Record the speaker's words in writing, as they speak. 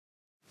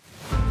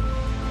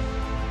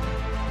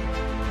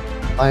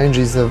ING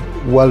is a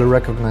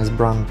well-recognized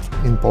brand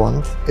in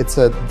Poland. It's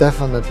a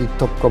definitely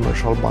top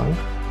commercial bank.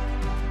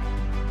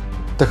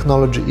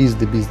 Technology is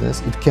the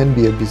business, it can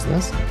be a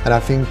business, and I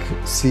think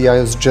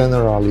CIOs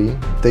generally,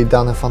 they've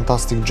done a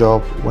fantastic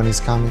job when it's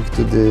coming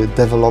to the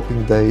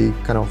developing their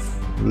kind of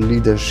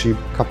leadership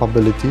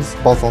capabilities,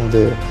 both on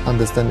the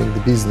understanding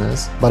the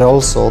business, but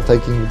also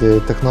taking the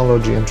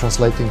technology and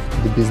translating it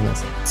to the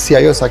business.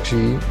 CIOs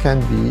actually can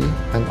be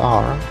and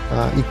are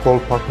equal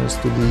partners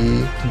to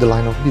the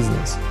line of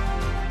business.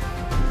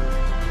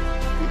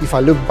 If I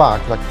look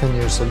back like 10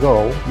 years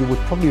ago, you would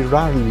probably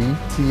rarely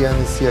see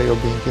any CIO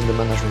being in the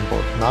management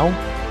board. Now,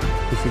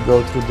 if you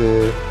go through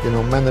the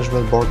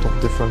management board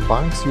of different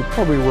banks, you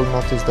probably will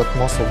notice that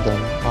most of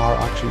them are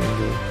actually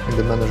in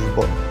the management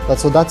board.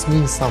 So that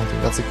means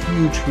something. That's a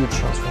huge, huge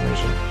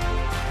transformation.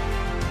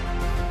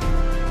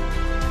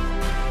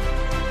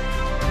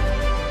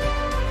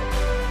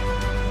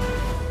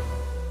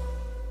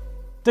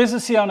 This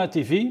is CIONET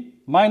TV.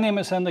 My name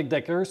is Hendrik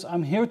Deckers.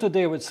 I'm here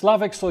today with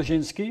Sławomir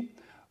Soszyński,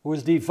 who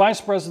is the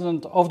Vice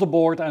President of the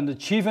Board and the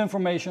Chief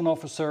Information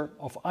Officer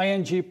of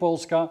ING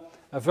Polska.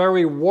 A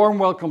very warm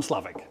welcome,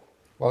 Sławek.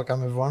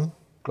 Welcome, everyone.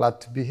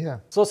 Glad to be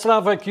here. So,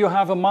 Sławek, you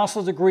have a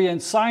master's degree in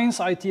Science,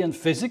 IT and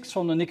Physics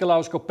from the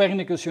Nicolaus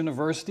Copernicus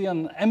University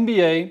and an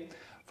MBA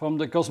from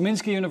the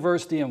Kosminski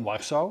University in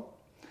Warsaw.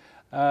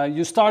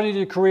 You started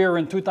your career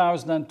in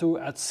 2002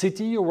 at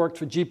Citi. You worked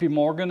for JP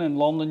Morgan in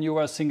London,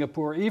 US,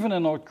 Singapore, even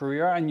in North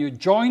Korea, and you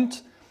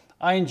joined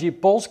ING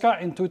Polska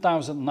in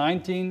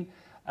 2019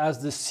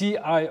 as the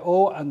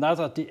CIO, and that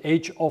at the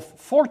age of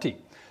 40.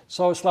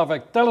 So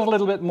Sławek, tell us a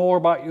little bit more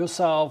about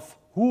yourself.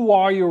 Who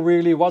are you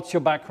really? What's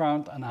your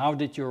background? And how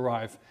did you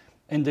arrive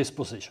in this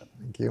position?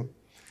 Thank you.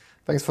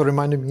 Thanks for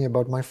reminding me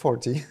about my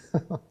 40.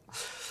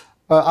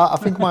 I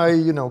think my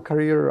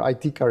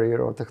IT career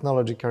or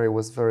technology career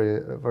was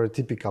very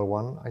typical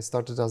one. I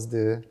started as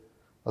the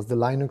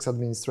Linux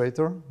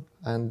administrator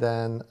and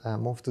then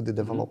moved to the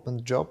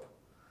development job.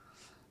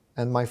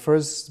 And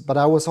but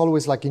I was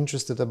always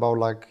interested about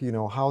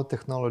how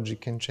technology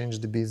can change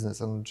the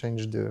business and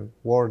change the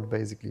world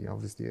basically.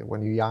 Obviously,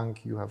 when you're young,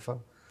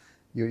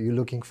 you're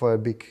looking for a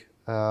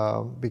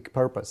big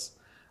purpose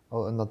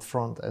on that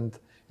front. And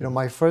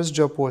my first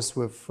job was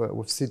with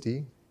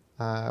Citi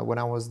when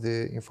I was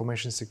the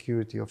information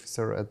security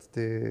officer at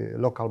the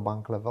local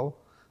bank level.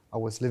 I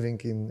was living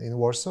in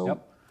Warsaw.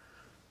 Yep.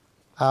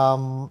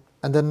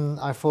 And then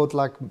I thought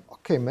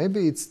okay,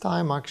 maybe it's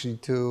time actually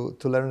to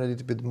learn a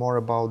little bit more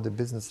about the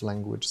business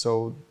language.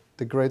 So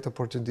the great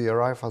opportunity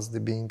arrived as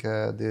being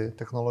the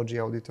technology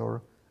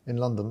auditor in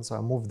London. So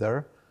I moved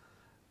there.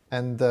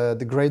 And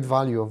the great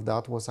value of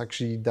that was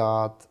actually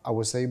that I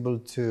was able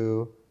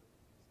to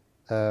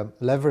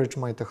leverage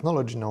my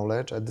technology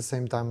knowledge at the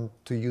same time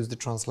to use the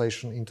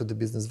translation into the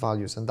business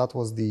values. And that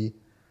was the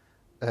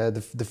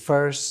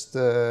first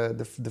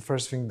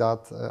thing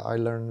that I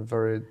learned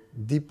very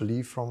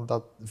deeply from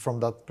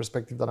that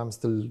perspective that I'm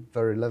still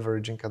very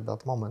leveraging at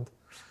that moment.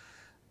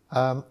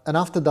 And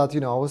after that,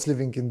 I was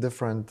living in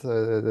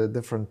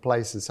different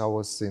places. I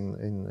was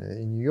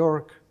in New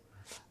York.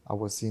 I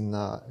was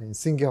in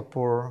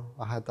Singapore.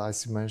 I had,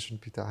 as you mentioned,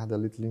 Peter, I had a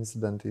little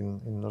incident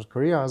in North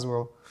Korea as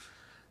well.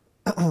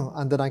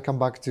 And then I come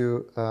back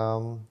to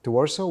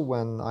Warsaw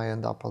when I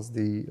end up as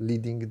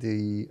leading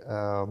the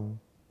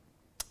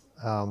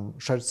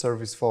shared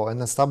service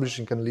and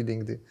establishing and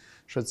leading the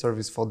shared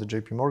service for the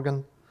JP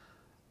Morgan.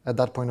 At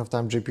that point of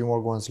time, JP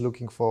Morgan was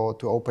looking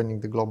to opening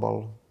the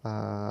global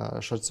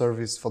shared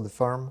service for the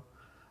firm,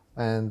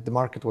 and the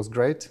market was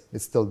great.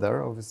 It's still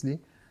there, obviously,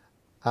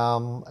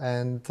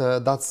 and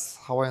that's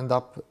how I end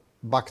up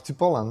back to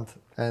Poland.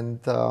 And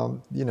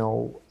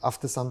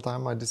after some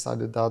time, I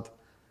decided that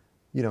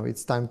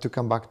it's time to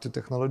come back to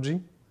technology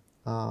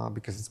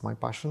because it's my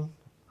passion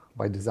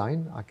by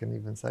design, I can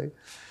even say.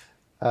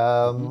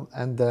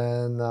 And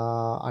then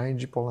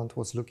ING Poland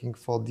was looking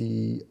for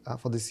the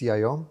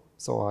CIO,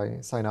 so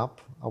I signed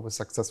up. I was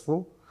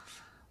successful,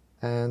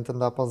 and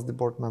ended up as the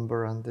board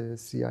member and the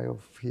CIO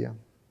here.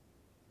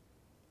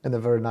 And a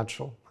very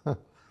natural.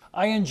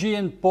 ING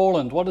in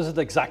Poland. What is it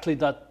exactly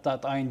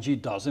that ING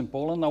does in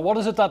Poland? Now, what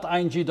is it that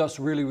ING does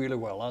really, really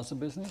well as a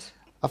business?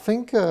 I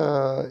think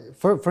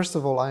first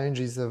of all, ING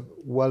is a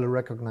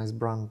well-recognized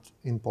brand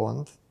in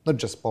Poland, not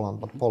just Poland,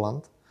 but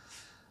Poland.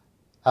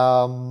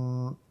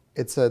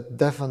 It's a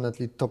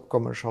definitely top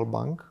commercial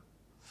bank,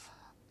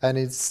 and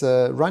it's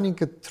running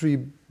a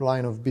three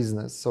line of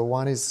business. So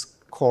one is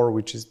core,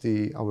 which is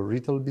our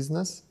retail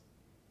business,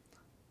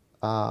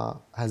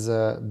 has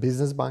a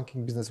business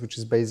banking business, which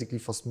is basically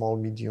for small,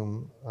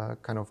 medium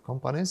kind of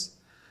companies,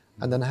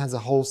 and then has a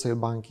wholesale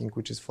banking,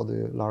 which is for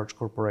the large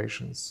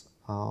corporations,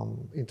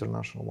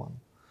 international one.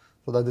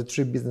 So that are the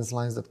three business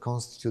lines that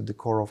constitute the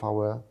core of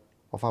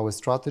our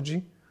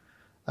strategy,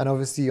 and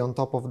obviously on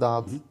top of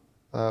that.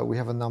 We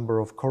have a number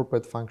of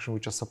corporate functions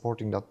which are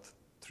supporting that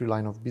three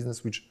line of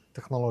business, which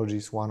technology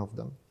is one of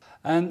them.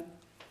 And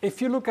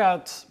if you look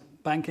at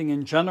banking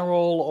in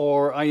general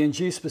or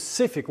ING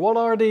specific, what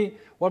are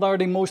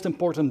the most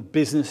important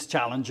business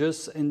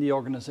challenges in the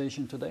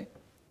organization today?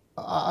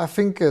 I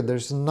think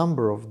there's a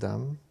number of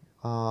them.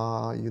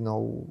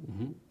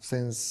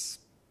 Since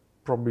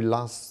probably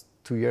last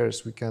 2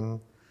 years, we can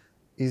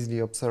easily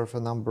observe a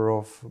number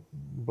of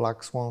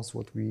black swans,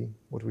 what we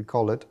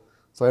call it.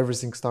 So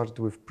everything started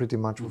with pretty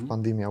much with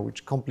pandemia,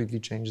 which completely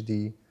changed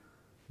the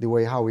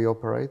way how we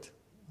operate.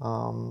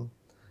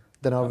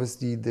 Then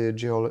obviously the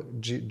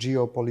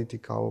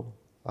geopolitical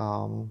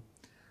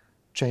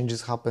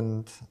changes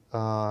happened,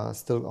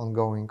 still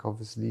ongoing,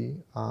 obviously,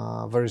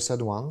 very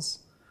sad ones,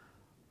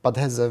 but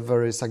has a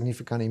very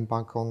significant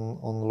impact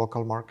on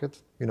local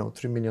market.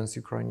 3 million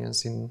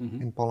Ukrainians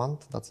in Poland.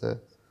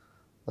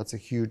 That's a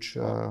huge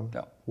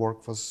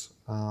workforce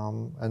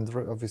and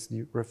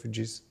obviously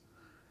refugees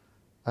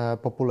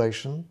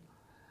population.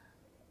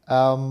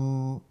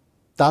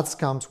 That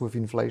comes with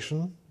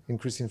inflation,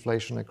 increased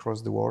inflation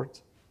across the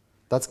world.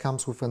 That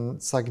comes with a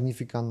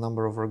significant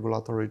number of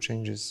regulatory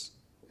changes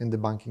in the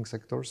banking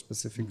sector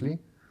specifically.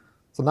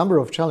 So number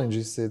of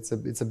challenges,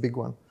 it's a big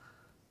one.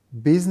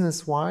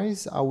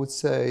 Business-wise, I would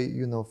say,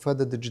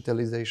 further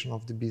digitalization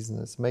of the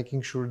business,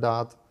 making sure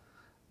that,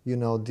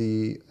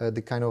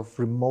 the kind of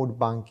remote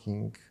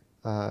banking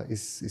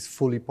is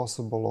fully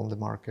possible on the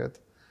market.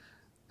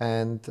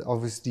 And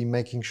obviously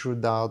making sure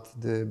that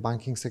the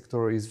banking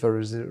sector is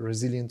very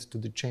resilient to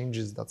the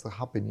changes that are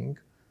happening.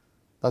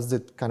 That's the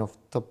kind of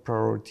top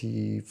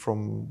priority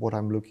from what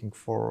I'm looking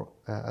for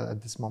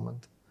at this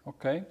moment.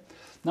 Okay.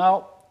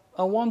 Now,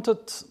 I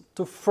wanted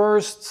to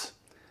first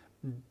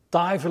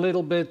dive a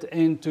little bit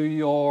into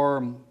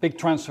your big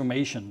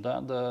transformation,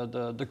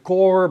 the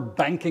core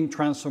banking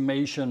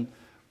transformation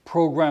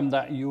program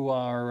that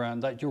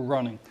you're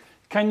running.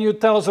 Can you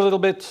tell us a little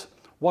bit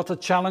what the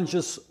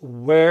challenges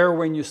were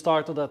when you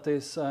started at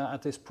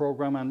this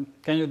program, and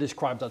can you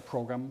describe that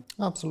program?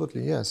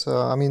 Absolutely, yes.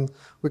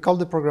 We call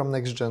the program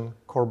Next Gen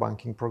Core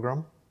Banking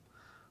Program.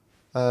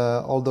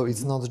 Although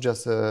it's not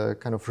just a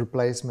kind of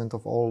replacement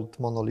of old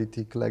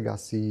monolithic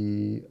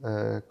legacy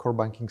core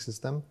banking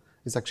system,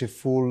 it's actually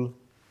full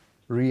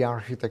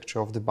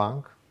re-architecture of the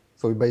bank.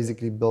 So we're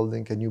basically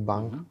building a new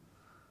bank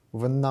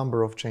with a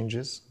number of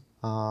changes,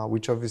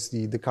 which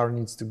obviously the car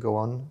needs to go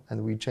on,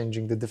 and we're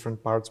changing the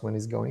different parts when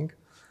it's going.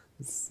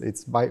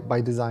 It's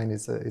by design,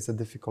 it's a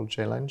difficult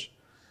challenge.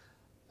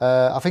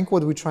 I think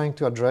what we're trying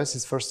to address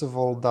is, first of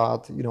all,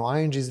 that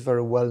ING is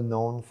very well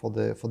known for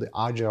the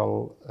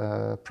agile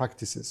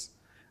practices,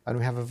 and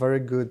we have a very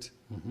good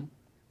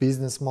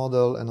business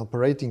model and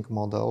operating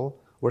model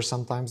where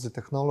sometimes the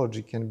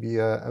technology can be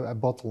a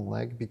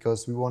bottleneck,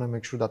 because we want to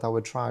make sure that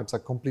our tribes are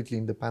completely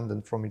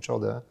independent from each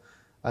other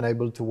and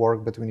able to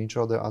work between each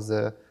other as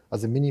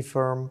a mini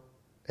firm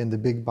in the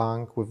big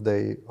bank with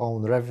their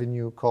own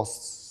revenue,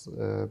 costs,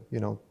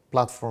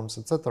 platforms,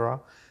 etc.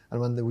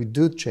 And when we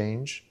do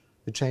change,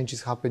 the change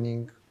is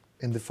happening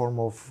in the form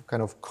of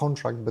kind of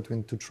contract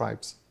between two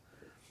tribes.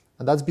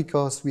 And that's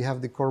because we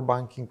have the core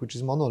banking, which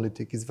is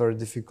monolithic. It's very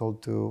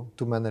difficult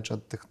to manage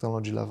at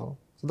technology level.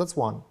 So that's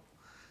one.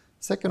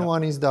 Second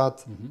one is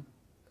that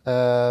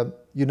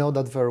you know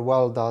that very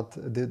well, that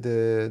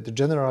the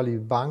generally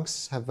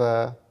banks have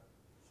a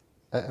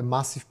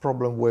massive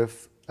problem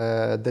with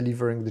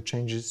delivering the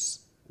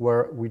changes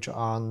which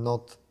are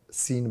not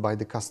seen by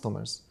the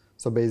customers.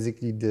 So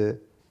basically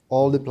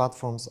all the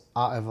platforms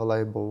are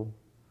available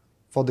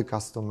for the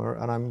customer,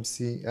 and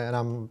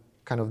I'm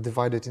kind of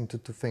divided into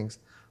two things.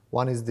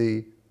 One is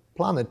the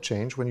planned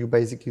change, when you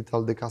basically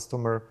tell the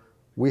customer,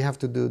 we have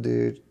to do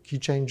the key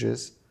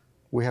changes,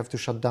 we have to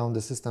shut down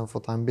the system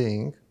for time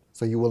being,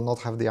 so you will not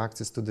have the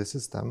access to the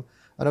system.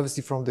 And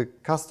obviously from the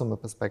customer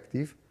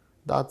perspective,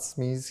 that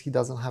means he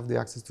doesn't have the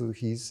access to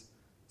his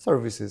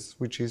services,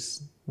 which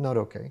is not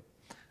okay.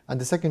 And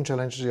the second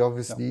challenge is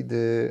obviously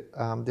the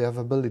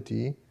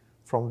availability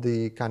from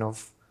the kind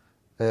of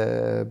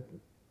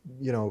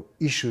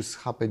issues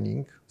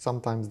happening.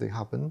 Sometimes they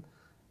happen,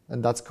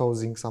 and that's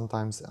causing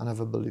sometimes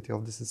unavailability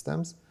of the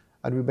systems.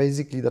 And we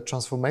basically, the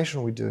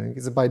transformation we're doing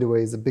is, by the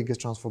way, is the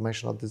biggest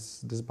transformation that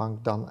this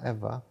bank done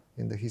ever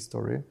in the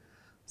history.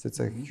 So it's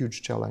a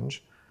huge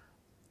challenge,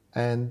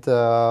 and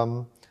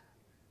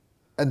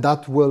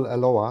that will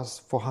allow us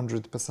for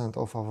 100%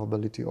 of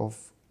availability of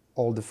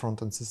all the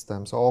front-end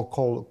systems, or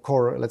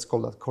core, let's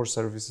call that core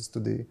services to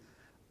the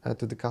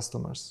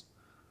customers,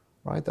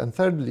 right? And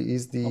thirdly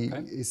is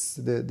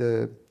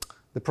the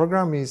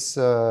program is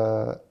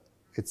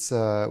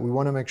we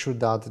want to make sure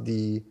that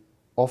the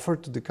offer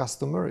to the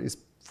customer is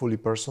fully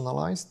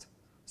personalized.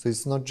 So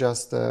it's not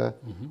just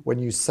when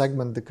you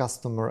segment the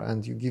customer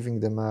and you're giving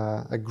them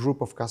a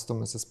group of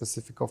customers a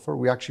specific offer.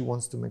 We actually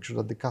want to make sure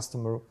that the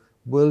customer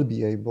will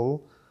be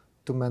able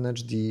to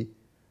manage the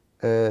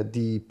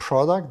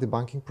product, the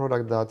banking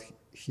product that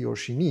he or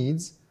she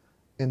needs,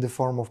 in the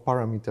form of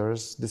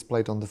parameters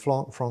displayed on the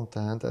front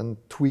end, and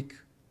tweak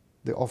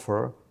the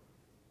offer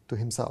to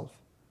himself.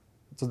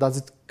 So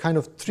that's kind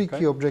of three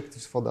key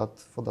objectives for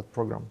that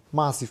program.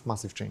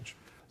 Massive change.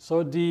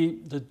 So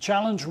the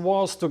challenge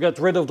was to get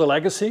rid of the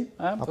legacy,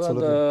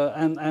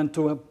 and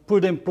to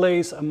put in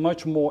place a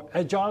much more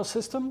agile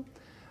system,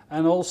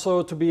 and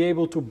also to be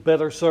able to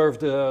better serve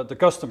the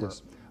customer.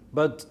 Yes.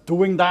 but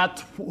doing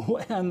that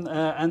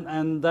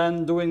and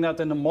then doing that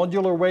in a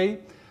modular way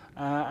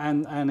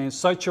and in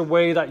such a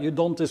way that you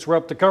don't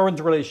disrupt the current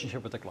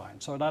relationship with the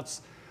client. So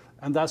that's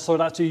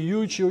a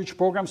huge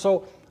program.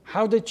 So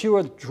how did you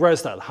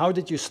address that? How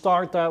did you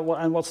start that?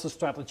 And what's the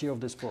strategy of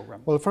this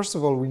program? Well, first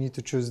of all, we need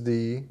to choose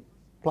the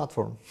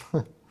platform.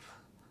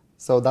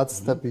 So that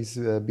step is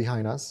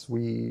behind us.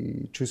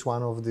 We choose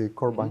one of the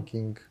core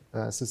banking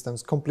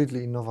systems,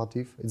 completely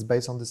innovative. It's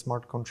based on the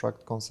smart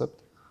contract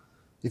concept.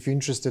 If you're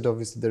interested,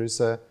 obviously, there is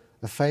a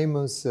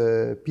famous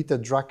Peter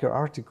Drucker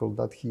article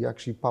that he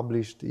actually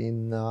published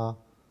in, I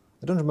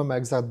don't remember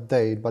exact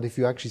date, but if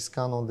you actually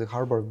scan on the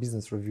Harvard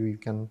Business Review, you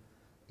can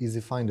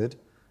easily find it.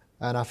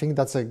 And I think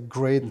that's a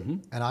great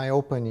and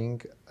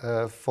eye-opening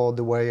for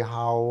the way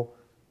how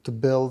to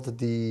build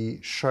the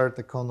shared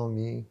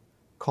economy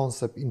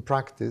concept in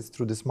practice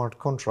through the smart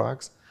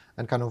contracts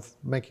and kind of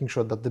making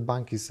sure that the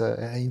bank is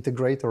an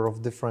integrator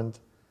of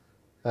different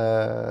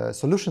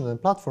solutions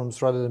and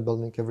platforms rather than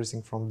building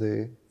everything from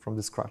the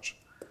scratch.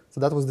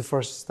 So that was the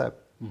first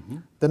step.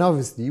 Then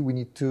obviously we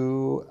need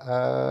to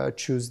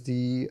choose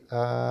the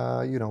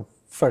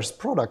first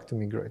product to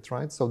migrate,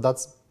 right? So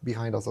that's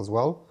behind us as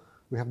well.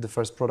 We have the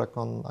first product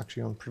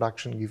on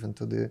production given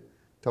to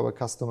our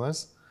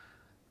customers,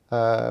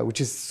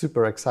 which is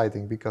super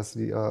exciting because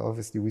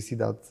obviously we see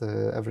that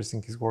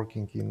everything is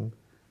working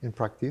in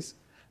practice.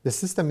 The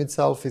system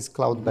itself is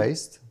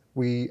cloud-based.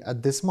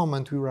 At this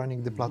moment, we're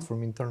running the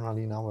platform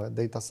internally in our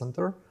data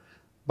center,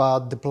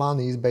 but the plan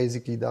is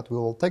basically that we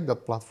will take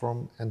that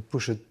platform and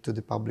push it to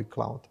the public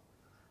cloud.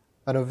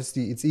 And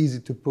obviously, it's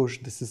easy to push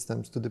the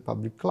systems to the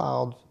public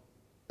cloud,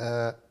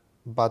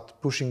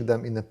 but pushing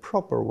them in a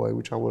proper way,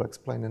 which I will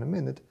explain in a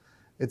minute,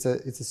 it's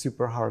a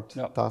super hard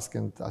task.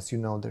 And as you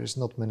know, there is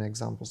not many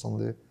examples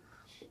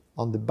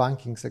on the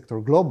banking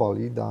sector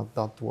globally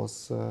that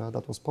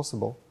was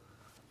possible.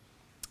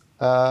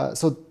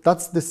 So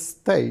that's the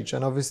stage,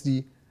 and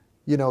obviously,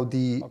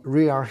 the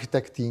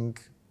re-architecting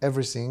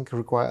everything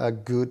require a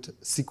good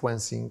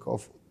sequencing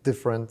of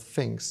different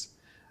things.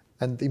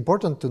 And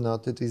important to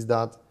note it is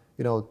that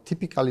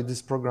typically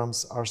these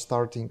programs are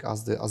starting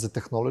as the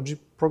technology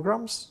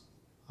programs,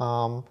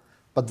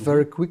 but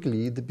very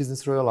quickly the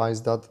business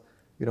realized that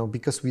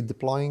because we're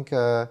deploying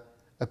a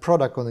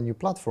product on a new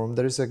platform,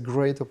 there is a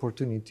great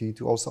opportunity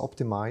to also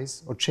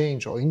optimize or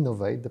change or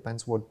innovate,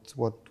 depends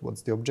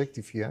what's the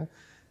objective here,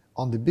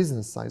 on the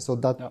business side. So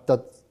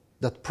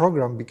that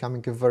program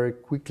becoming a very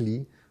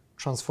quickly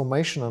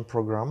transformational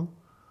program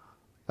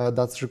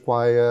that's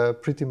require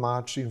pretty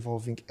much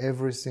involving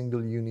every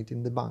single unit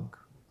in the bank.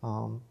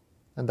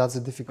 And that's a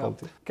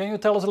difficulty. Can you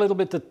tell us a little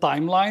bit the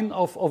timeline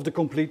of the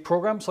complete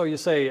program? So you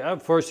say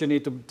first you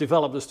need to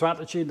develop the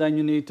strategy, then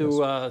you need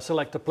to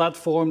select the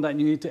platform, then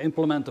you need to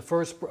implement the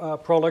first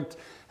product,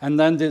 and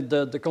then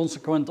the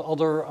consequent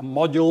other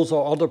modules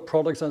or other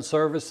products and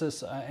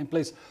services in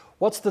place.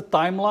 What's the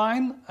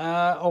timeline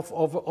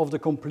of the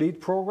complete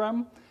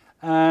program?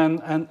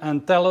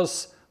 And tell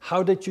us,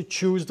 how did you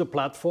choose the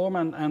platform,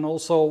 and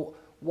also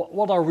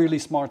what are really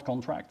smart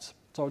contracts?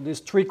 So there's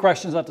three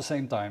questions at the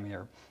same time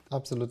here.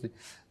 Absolutely.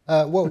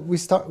 Well, we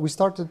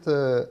started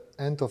the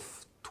end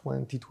of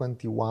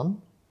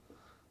 2021,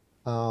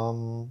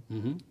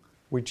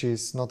 which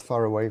is not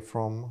far away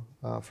from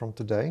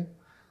today.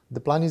 The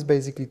plan is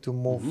basically to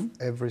move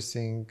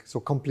everything, so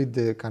complete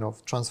the kind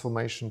of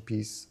transformation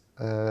piece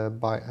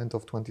by end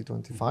of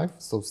 2025.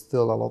 So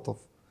still a lot of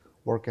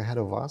work ahead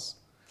of us.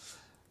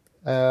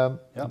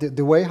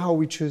 The way how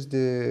we choose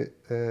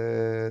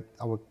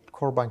our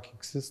core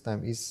banking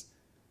system is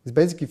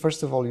basically,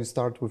 first of all, you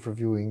start with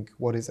reviewing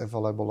what is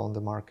available on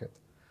the market.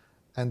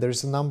 And there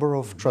is a number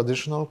of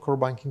traditional core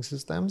banking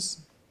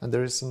systems, and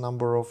there is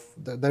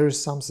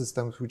some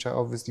systems which are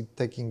obviously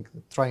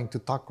trying to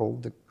tackle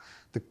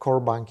the core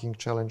banking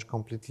challenge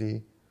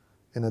completely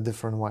in a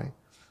different way.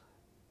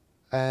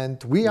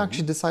 And we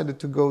actually decided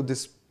to go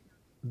this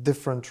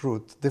different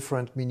route,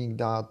 different meaning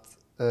that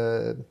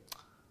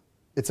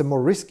it's a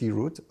more risky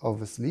route,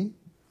 obviously,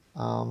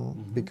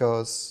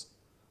 because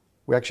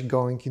we're actually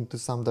going into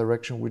some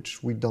direction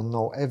which we don't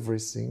know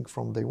everything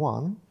from day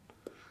one,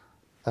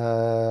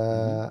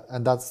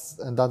 and that's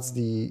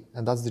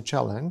the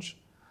challenge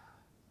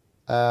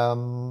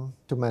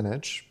to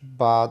manage.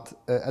 But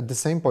at the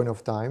same point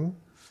of time,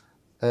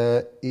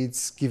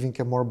 it's giving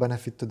a more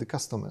benefit to the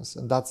customers,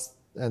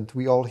 and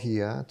we all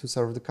here to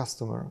serve the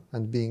customer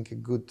and being a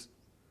good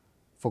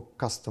for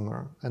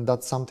customer, and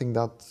that's something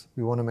that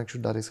we want to make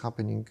sure that is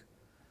happening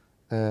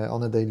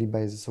on a daily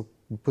basis. So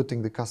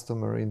putting the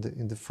customer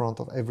in the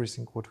front of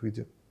everything what we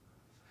do.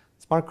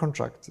 Smart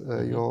contract,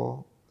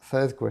 your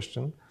third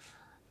question.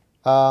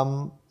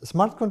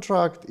 Smart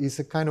contract is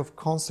a kind of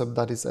concept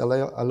that is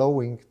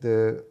allowing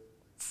the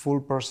full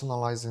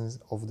personalizing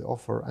of the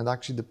offer, and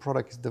actually the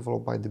product is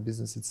developed by the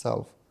business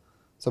itself.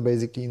 So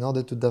basically, in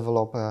order to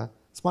develop a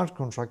smart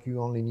contract,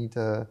 you only need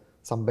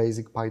some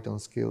basic Python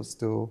skills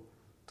to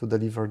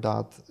deliver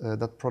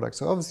that product.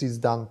 So obviously it's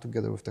done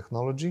together with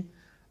technology.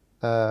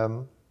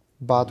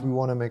 but we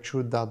want to make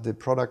sure that the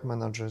product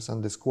managers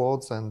and the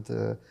squads and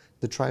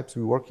the tribes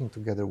we're working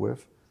together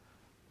with,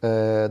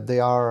 they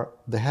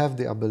have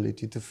the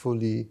ability to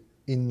fully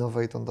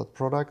innovate on that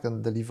product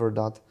and deliver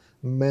that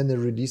many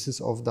releases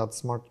of that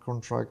smart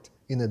contract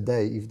in a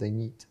day if they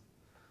need.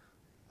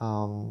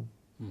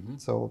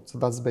 So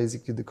that's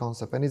basically the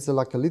concept, and it's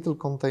like a little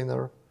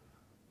container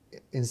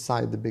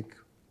inside the big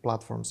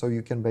platform. So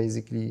you can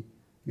basically,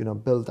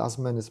 build as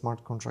many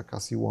smart contracts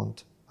as you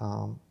want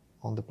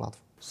on the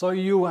platform. So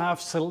you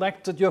have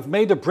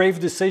made a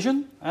brave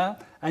decision,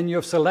 and you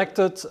have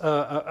selected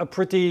a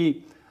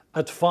pretty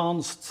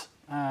advanced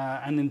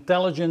and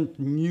intelligent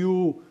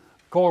new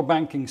core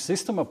banking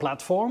system, a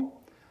platform,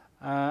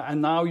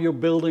 and now you're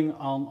building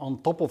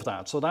on top of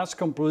that. So that's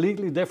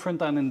completely different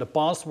than in the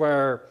past,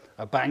 where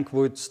a bank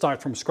would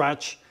start from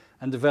scratch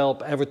and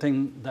develop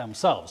everything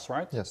themselves,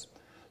 right? Yes.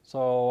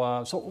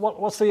 So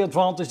what's the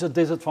advantage, the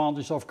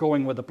disadvantage of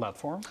going with the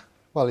platform?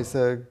 Well, it's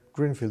a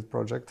greenfield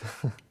project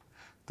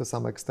to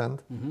some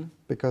extent,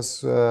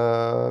 because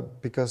we're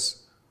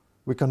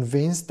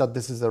convinced that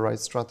this is the right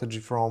strategy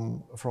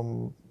from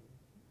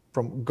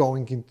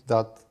going into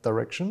that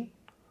direction.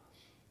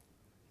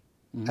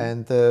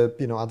 And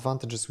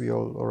advantages we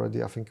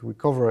already, I think we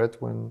cover it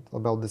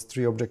about these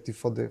 3 objectives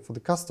for the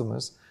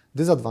customers.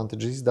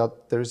 Disadvantages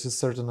that there is a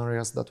certain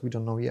areas that we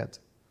don't know yet.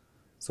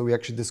 So we're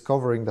actually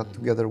discovering that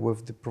together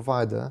with the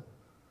provider,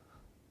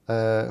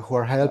 who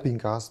are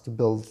helping us to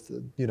build,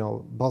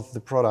 both the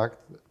product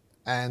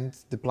and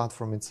the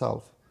platform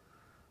itself.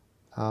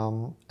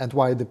 And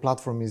why the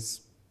platform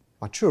is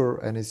mature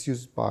and is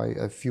used by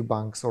a few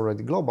banks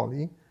already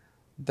globally,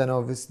 then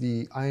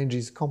obviously ING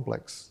is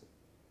complex.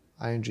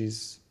 ING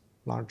is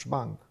large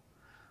bank,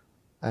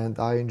 and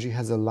ING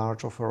has a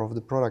large offer of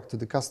the product to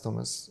the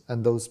customers,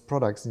 and those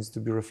products needs to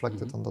be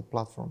reflected on that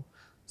platform.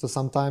 So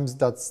sometimes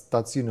that's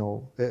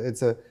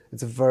it's a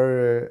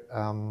very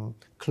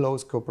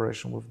close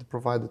cooperation with the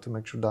provider to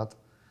make sure that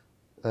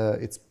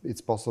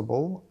it's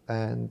possible,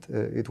 and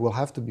it will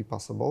have to be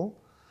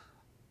possible,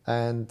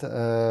 and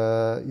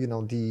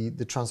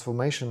the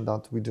transformation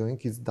that we're doing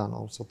is done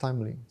also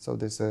timely. So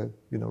there's a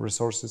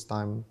resources,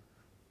 time,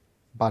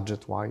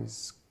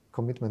 budget-wise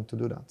commitment to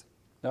do that.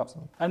 Yep.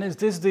 So. And is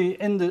this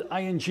in the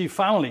ING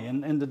family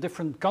in the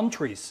different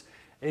countries?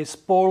 Is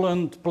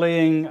Poland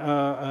playing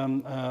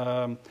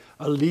a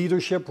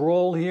leadership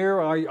role here?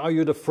 Are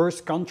you the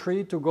first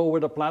country to go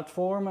with a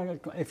platform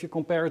if you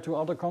compare it to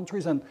other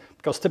countries? And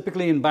because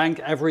typically in bank,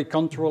 every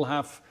country will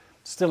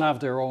still have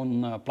their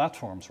own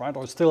platforms, right?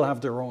 Or still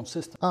have their own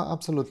system.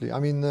 Absolutely. I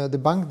mean, the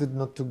bank did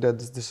not take that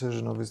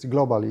decision. Obviously,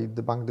 globally,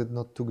 the bank did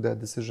not take that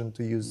decision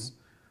to use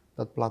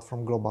that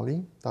platform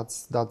globally.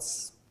 That's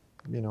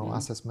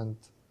assessment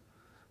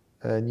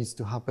needs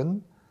to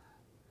happen.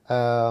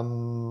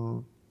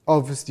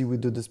 Obviously, we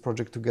do this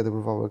project together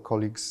with our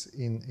colleagues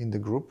in the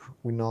group.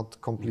 We're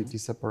not completely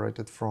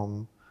separated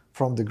from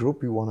the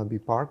group. We want to be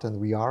part, and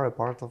we are a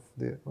part of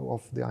the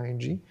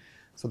ING.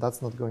 So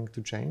that's not going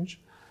to change.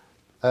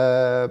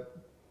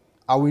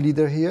 Are we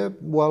leader here?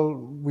 Well,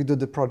 we do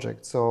the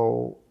project,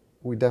 so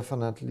we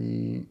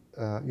definitely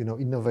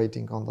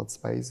innovating on that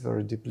space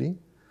very deeply.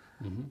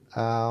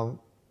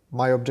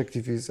 My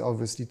objective is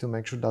obviously to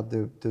make sure that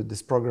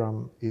this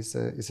program is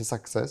a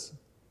success,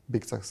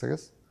 big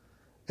success.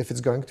 If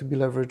it's going to be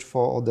leveraged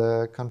for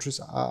other countries,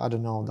 I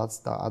don't know.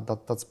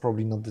 That's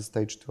probably not the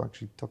stage to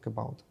actually talk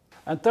about.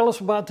 And tell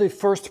us about the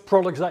first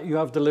products that you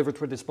have delivered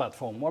with this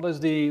platform. What is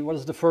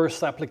the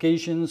first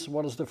applications?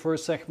 What is the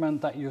first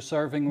segment that you're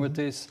serving with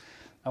this?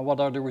 And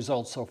what are the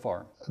results so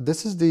far?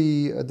 This is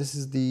the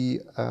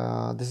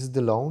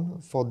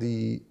loan for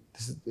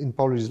this is in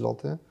Polish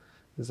zloty.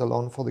 This is a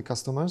loan for the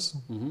customers.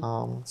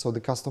 So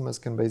the customers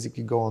can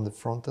basically go on the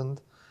front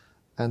end,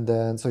 and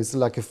then so it's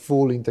like a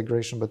full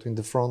integration between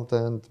the front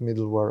end,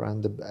 middleware,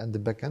 and the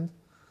back end,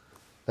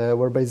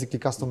 where basically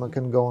customer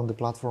can go on the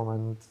platform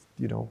and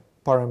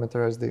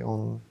parameterize their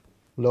own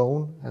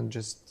loan and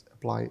just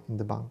apply in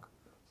the bank.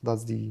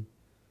 That's the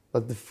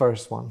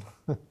first one.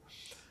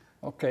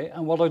 Okay,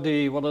 and what are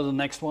the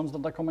next ones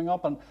that are coming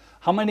up? And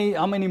how many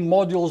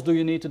modules do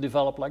you need to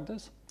develop like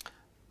this?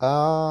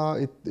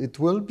 It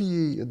will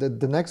be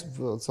the next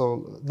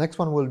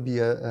one will be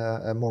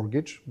a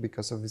mortgage,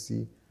 because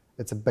obviously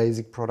it's a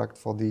basic product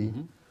for the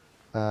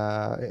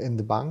in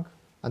the bank,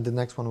 and the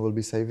next one will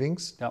be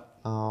savings. Yep.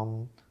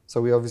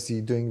 So we're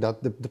obviously doing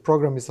that. The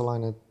program is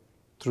aligned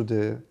through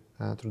the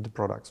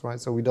products, right?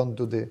 So we don't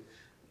do the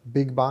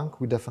big bank.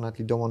 We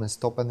definitely don't want to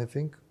stop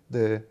anything.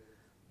 The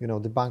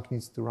bank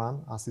needs to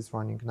run as it's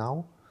running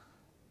now.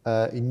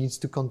 It needs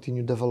to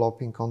continue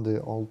developing on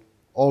the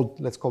old,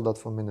 let's call that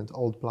for a minute,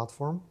 old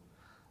platform.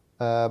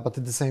 But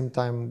at the same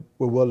time,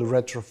 we will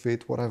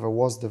retrofit whatever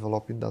was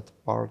developed in that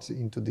part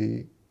into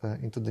the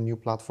new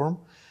platform.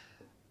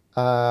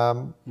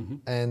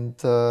 And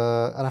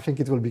I think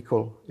it will be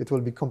cool. It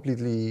will be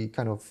completely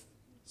kind of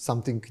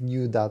something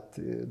new that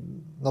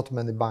not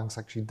many banks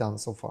actually done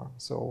so far.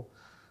 So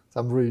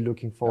I'm really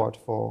looking forward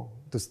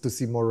to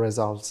see more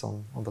results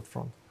on that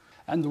front.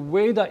 And the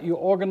way that you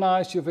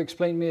organize, you've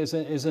explained me,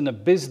 is in a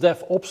biz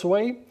dev ops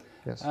way,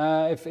 Yes.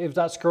 If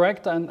that's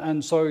correct.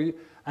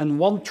 And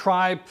one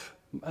tribe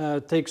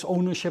takes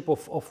ownership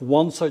of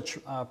one such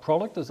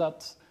product. Is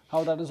that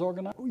how that is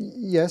organized?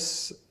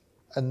 Yes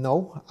and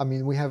no. I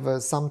mean, we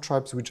have some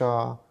tribes which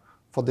are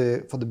for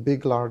the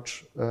big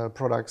large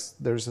products.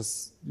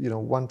 There's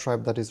one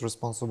tribe that is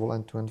responsible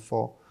end to end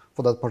for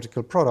that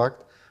particular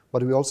product.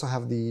 But we also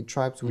have the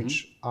tribes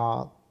which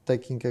are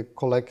taking a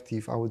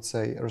collective, I would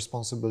say,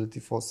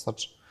 responsibility for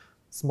such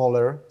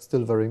smaller,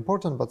 still very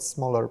important, but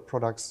smaller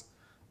products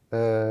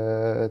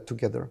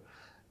together.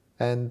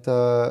 And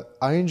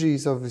ING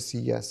is obviously,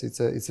 yes,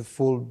 it's a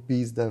full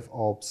biz dev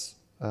ops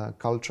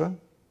culture,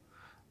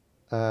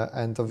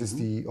 and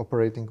obviously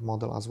operating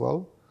model as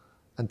well,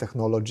 and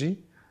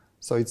technology.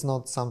 So it's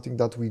not something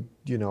that we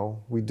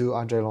do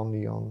agile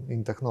only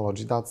in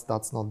technology.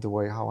 That's not the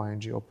way how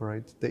ING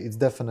operates. It's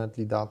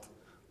definitely that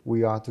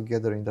we are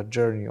together in that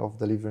journey of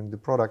delivering the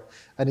product,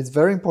 and it's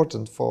very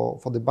important for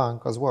the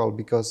bank as well,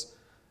 because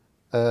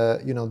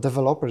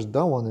developers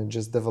don't want to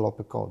just develop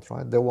a code,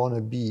 right? They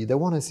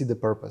want to see the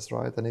purpose,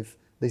 right? And if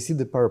they see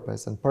the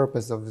purpose, and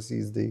purpose obviously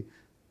is the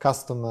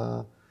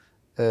customer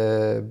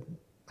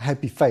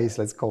happy face,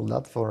 let's call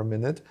that for a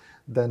minute,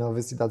 then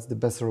obviously that's the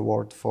best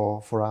reward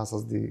for us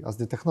as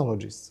the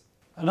technologists.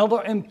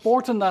 Another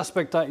important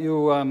aspect that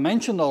you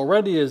mentioned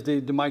already is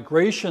the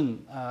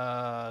migration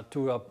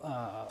to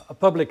a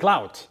public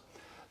cloud.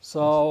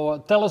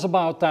 So tell us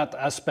about that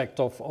aspect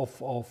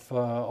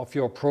of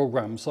your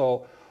program.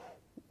 So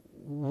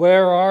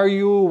where are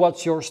you?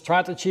 What's your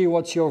strategy?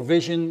 What's your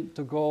vision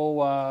to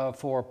go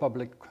for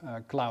public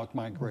cloud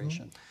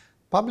migration?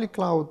 Public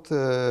cloud,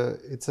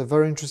 it's a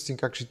very interesting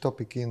actually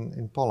topic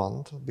in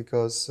Poland,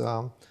 because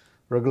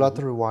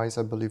regulatory-wise,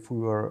 I believe we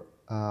were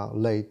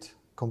late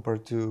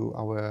compared to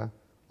our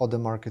other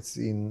markets,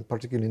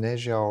 particularly in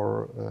Asia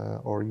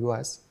or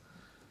US.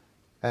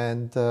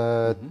 And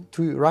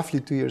roughly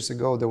 2 years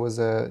ago, there was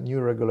a new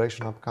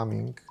regulation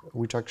upcoming,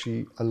 which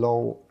actually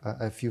allow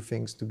a few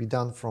things to be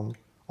done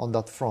on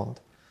that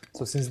front.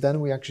 So since then,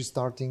 we actually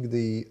starting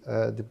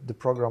the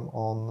program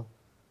on,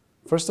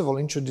 first of all,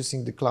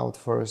 introducing the cloud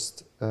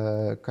first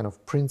kind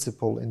of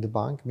principle in the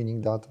bank,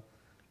 meaning that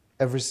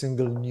every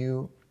single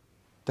new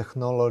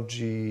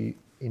technology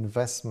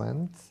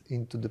investment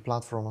into the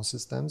platform or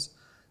systems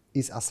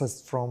is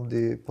assessed from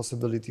the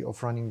possibility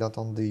of running that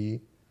on the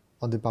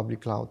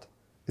public cloud.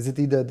 Is it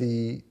either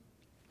the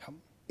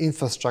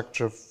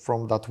infrastructure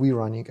from that we're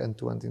running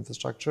end-to-end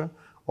infrastructure,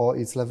 or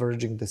it's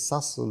leveraging the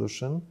SaaS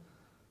solution?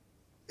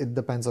 It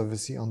depends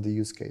obviously on the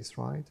use case,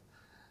 right?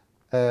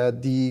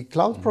 The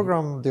cloud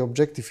program, the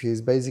objective here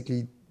is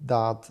basically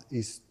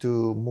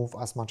to move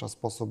as much as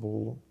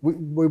possible.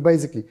 We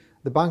basically,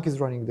 the bank is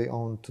running their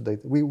own two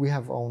data. We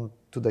have own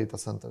 2 data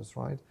centers,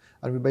 right?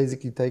 And we're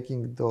basically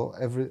taking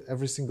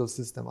every single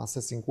system,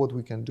 assessing what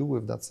we can do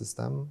with that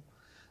system,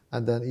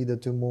 and then either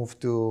to move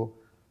to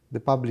the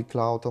public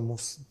cloud or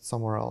move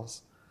somewhere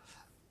else.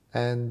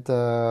 And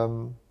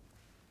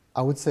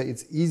I would say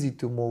it's easy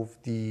to move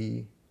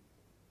the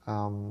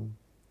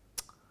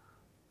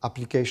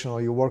application or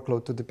your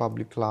workload to the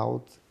public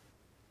cloud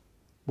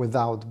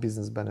without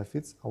business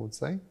benefits, I would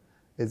say.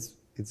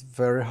 It's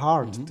very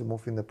hard to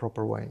move in the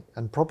proper way.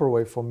 And proper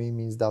way for me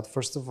means that,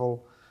 first of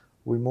all,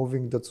 we're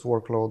moving that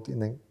workload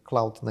in a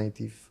cloud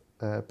native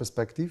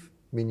perspective,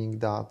 meaning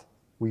that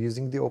we're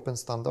using the open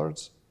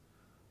standards.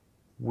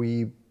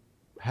 We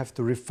have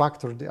to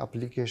refactor the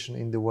application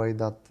in the way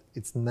that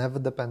it never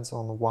depends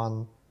on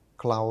one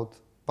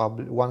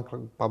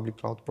public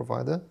cloud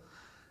provider.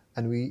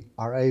 And we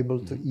are able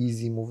to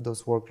easily move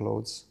those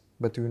workloads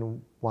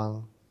between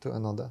one to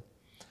another.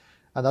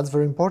 And that's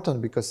very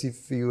important, because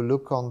if you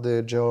look on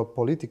the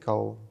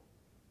geopolitical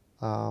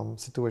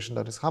situation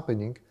that is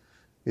happening,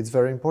 it's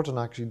very important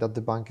actually that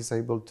the bank is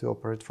able to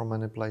operate from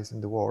any place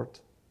in the world.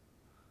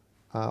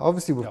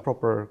 Obviously with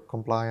proper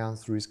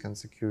compliance, risk and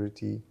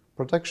security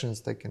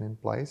protections taken in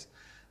place,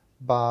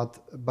 but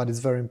it's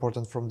very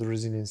important from the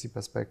resiliency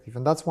perspective.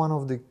 And that's one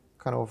of the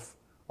kind of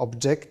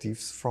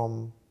objectives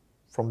from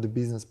the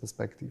business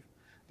perspective.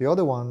 The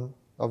other one,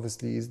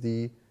 obviously, is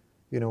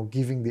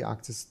giving the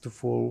access to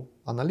full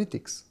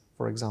analytics,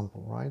 for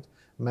example, right?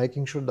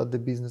 Making sure that the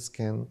business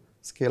can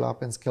scale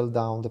up and scale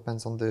down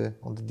depends on the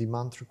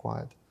demand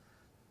required.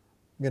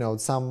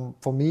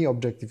 For me,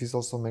 objective is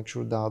also make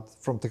sure that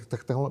from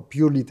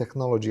purely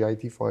technology,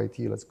 IT for IT,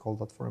 let's call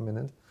that for a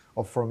minute,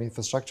 or from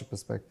infrastructure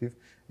perspective,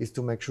 is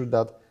to make sure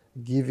that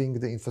giving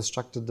the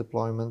infrastructure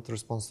deployment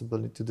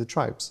responsibility to the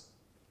tribes.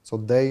 So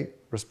they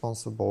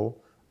responsible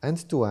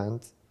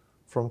end-to-end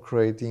from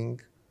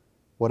creating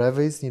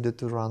whatever is needed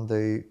to run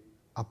the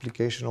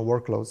application or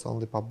workloads on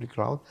the public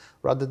cloud,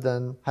 rather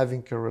than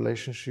having a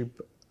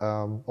relationship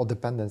or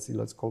dependency,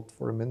 let's call it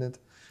for a minute,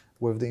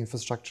 with the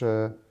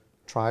infrastructure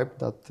tribe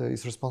that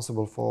is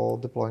responsible for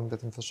deploying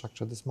that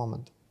infrastructure at this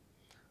moment.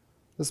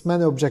 There's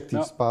many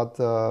objectives, but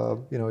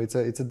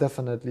it's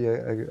definitely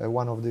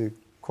one of the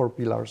core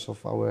pillars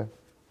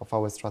of of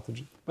our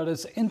strategy. But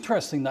it's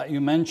interesting that you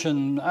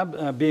mention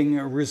being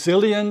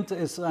resilient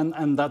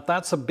and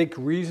that's a big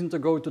reason to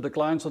go to the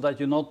client so that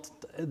you're not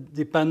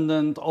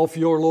dependent of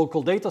your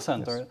local data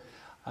center. Yes.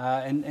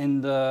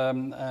 In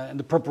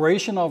the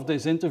preparation of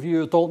this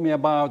interview, you told me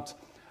about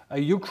a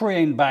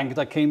Ukraine bank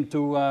that came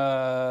to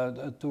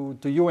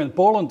you in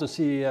Poland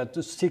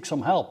to seek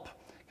some help.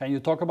 Can you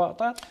talk about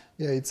that?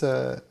 Yeah,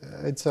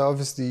 it's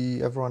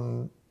obviously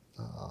everyone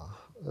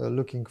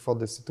looking for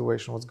the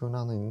situation, what's going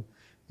on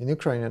in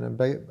Ukraine, and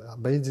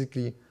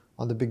basically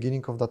on the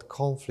beginning of that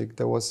conflict,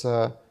 there was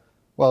the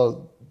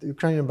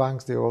Ukrainian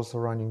banks, they're also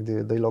running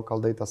the local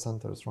data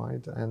centers,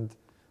 right? And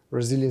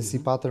resiliency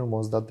pattern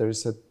was that there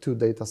is two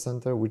data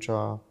center which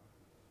are,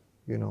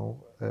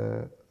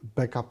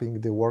 backupping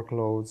the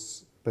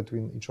workloads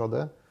between each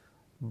other,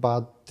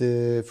 but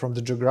from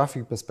the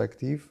geographic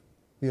perspective,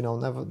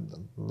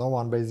 no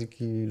one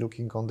basically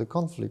looking on the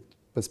conflict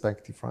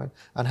perspective, right?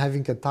 And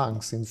having a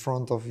tanks in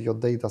front of your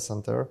data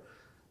center,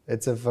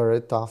 it's a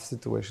very tough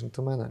situation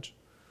to manage.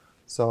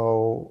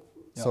 So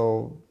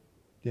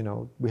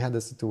we had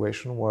a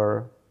situation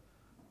where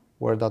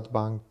that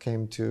bank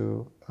came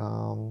to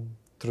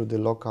through the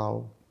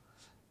local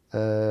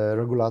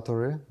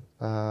regulatory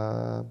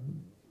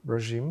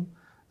regime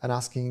and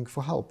asking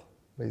for help,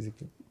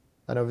 basically.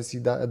 And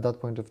obviously at that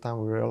point of time,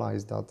 we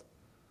realized that,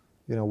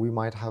 we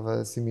might have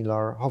a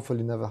similar,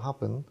 hopefully never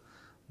happen,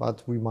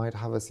 but we might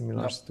have a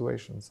similar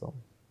situation. So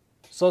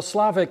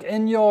Slavik,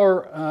 in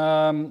your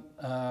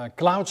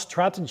cloud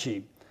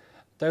strategy,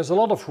 there's a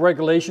lot of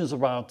regulations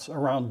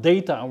around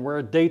data and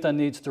where data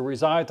needs to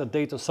reside, and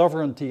data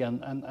sovereignty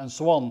and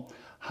so on.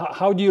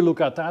 How do you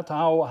look at that?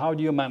 How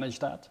do you manage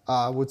that?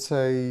 I would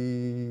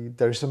say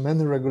there's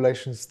many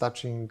regulations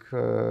touching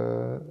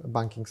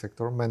banking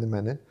sector,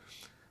 many.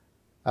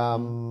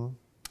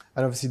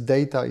 And obviously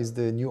data is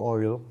the new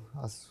oil,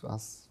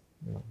 as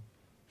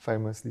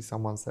famously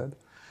someone said.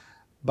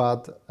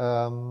 But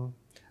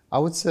I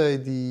would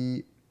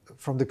say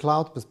from the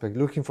cloud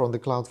perspective, looking from the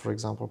cloud, for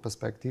example,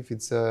 perspective,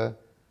 it's a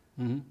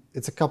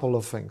couple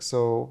of things.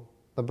 So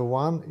number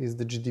one is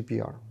the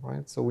GDPR,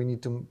 right? So we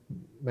need to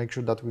make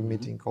sure that we're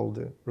meeting all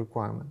the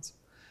requirements.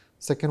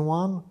 Second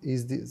one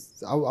is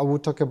this. I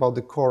would talk about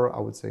the core, I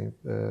would say,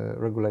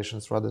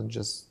 regulations rather than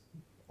just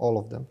all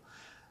of them.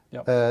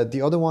 Yep.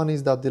 The other one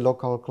is that the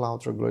local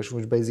cloud regulation,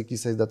 which basically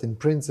says that in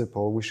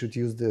principle, we should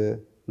use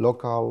the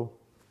local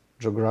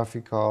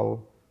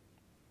geographical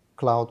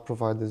cloud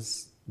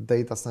providers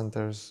data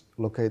centers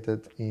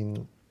located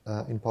in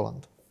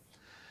Poland.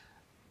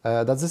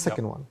 That's the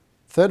second one.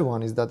 Third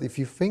one is that if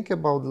you think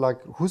about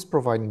who's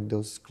providing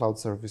those cloud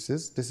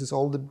services, this is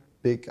all the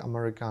big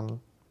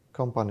American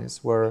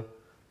companies where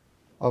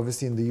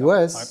obviously in the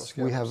US,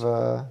 we have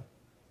a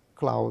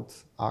Cloud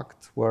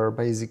Act where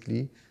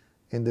basically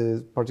in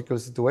the particular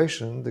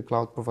situation, the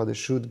cloud provider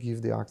should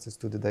give the access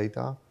to the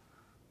data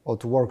or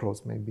to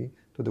workloads maybe,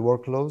 to the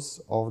workloads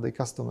of the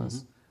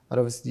customers. And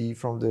obviously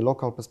from the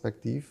local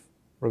perspective,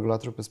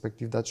 regulatory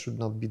perspective, that should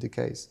not be the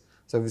case.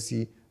 So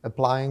obviously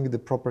applying the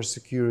proper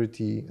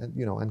security and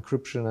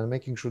encryption and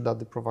making sure that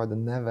the provider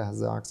never has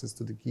the access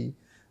to the key,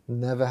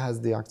 never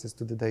has the access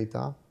to the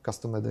data,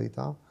 customer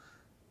data,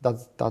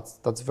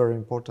 that's very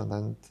important.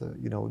 And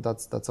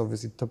that's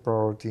obviously top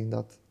priority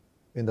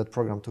in that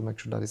program to make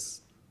sure that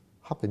is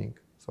happening.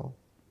 So,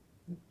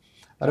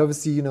 and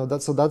obviously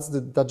that's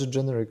the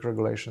generic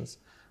regulations.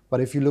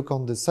 But if you look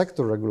on the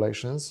sector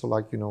regulations, so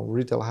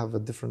retail have a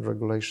different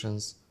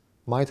regulations,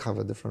 might have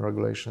a different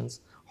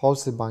regulations,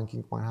 wholesale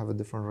banking might have a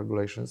different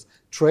regulations,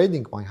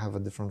 trading might have a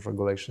different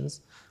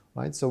regulations,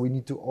 right? So we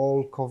need to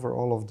all cover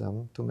all of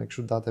them to make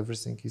sure that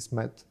everything is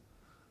met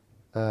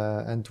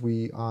and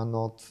we are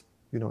not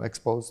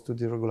exposed to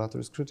the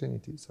regulatory scrutiny.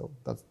 So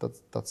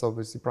that's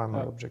obviously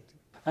primary objective.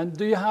 And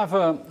do you have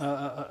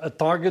a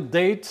target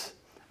date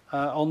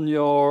on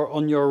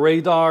your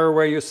radar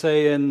where you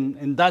say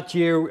in that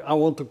year I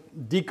want to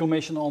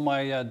decommission all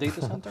my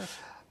data centers?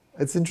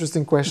 It's an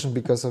interesting question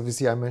because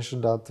obviously I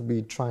mentioned that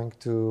we're trying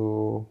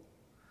to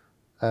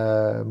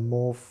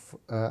move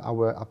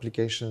our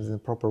applications in a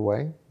proper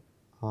way.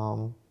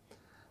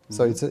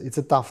 So it's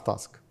a tough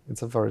task.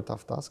 It's a very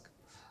tough task.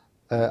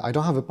 I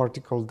don't have a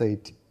particular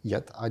date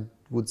yet. I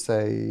would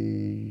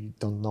say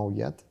don't know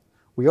yet.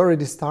 We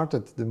already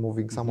started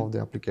moving some of the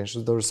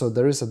applications, so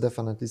there is a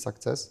definitely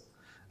success.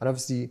 And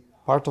obviously,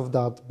 part of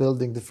that,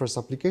 building the first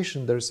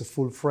application, there is a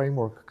full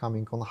framework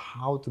coming on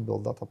how to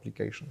build that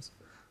applications.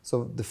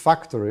 So the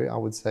factory, I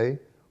would say,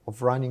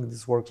 of running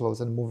these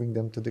workloads and moving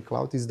them to the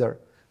cloud is there.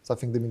 So I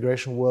think the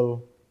migration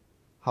will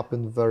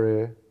happen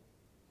very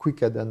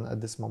quicker than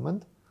at this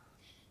moment.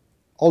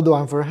 Although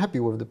I'm very happy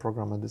with the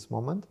program at this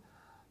moment.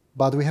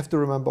 But we have to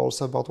remember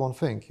also about one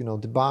thing.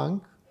 The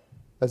bank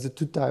has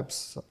two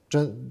types,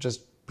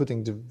 just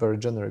putting the very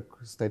generic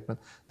statement,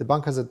 the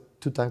bank has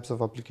two types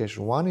of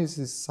application. One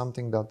is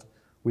something that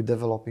we're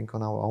developing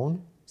on our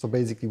own. So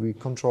basically we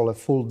control a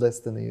full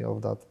destiny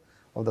of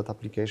that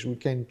application. We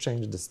can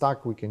change the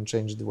stack, we can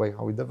change the way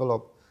how we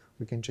develop,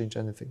 we can change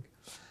anything.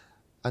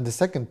 And the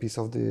second piece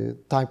of the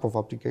type of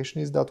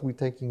application is that we're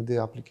taking the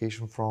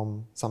application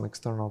from some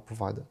external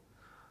provider,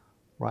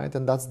 right?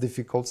 And that's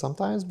difficult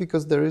sometimes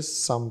because there is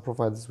some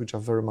providers which are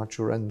very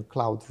mature and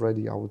cloud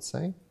ready, I would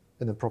say,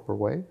 in a proper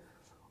way.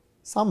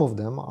 Some of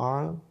them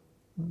are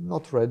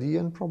not ready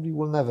and probably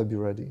will never be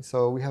ready.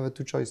 So we have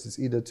two choices,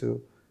 either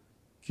to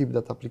keep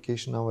that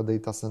application in our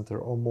data center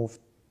or move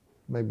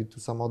maybe to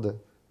some other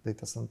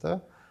data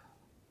center,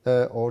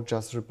 or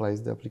just replace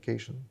the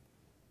application.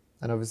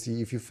 And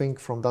obviously, if you think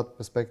from that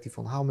perspective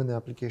on how many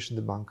applications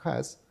the bank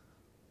has,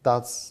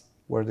 that's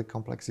where the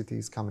complexity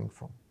is coming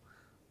from.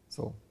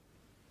 So,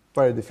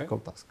 very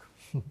difficult task.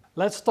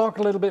 Let's talk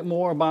a little bit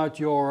more about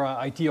your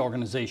IT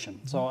organization.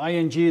 So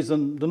ING is the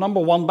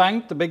 #1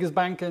 bank, the biggest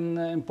bank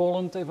in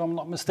Poland, if I'm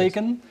not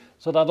mistaken. Yes.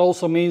 So that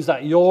also means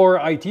that your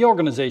IT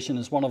organization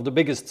is one of the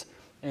biggest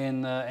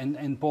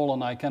in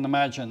Poland, I can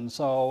imagine.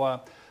 So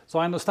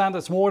I understand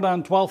it's more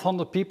than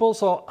 1,200 people.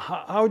 So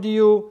how do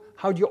you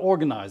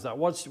organize that?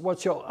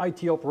 What's your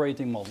IT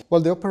operating model?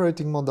 Well, the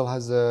operating model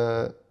has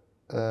a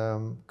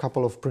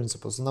couple of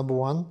principles. Number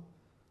one,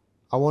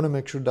 I want to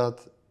make sure that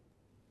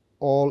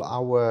all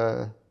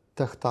our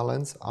tech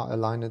talents are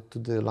aligned to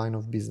the line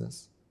of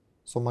business.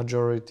 So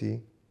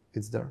majority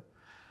is there.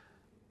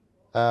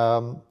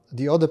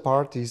 The other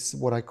part is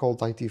what I call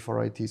IT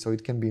for IT. So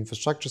it can be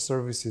infrastructure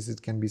services,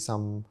 it can be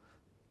some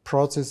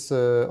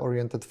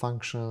process-oriented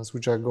functions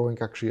which are going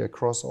actually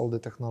across all the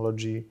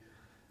technology.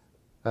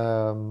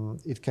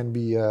 It can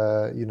be,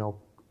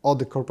 all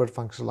the corporate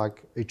functions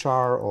like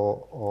HR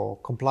or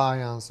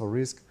compliance or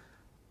risk.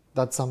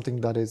 That's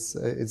something that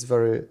it's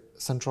very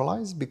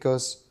centralized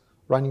because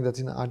running that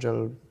in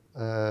agile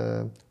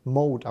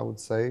mode, I would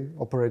say,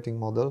 operating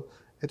model,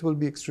 it will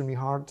be extremely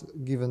hard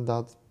given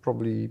that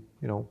probably,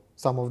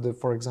 some of the,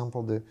 for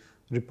example, the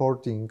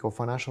reporting or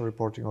financial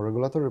reporting or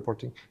regulatory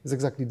reporting is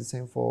exactly the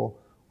same for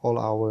all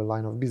our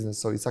line of business.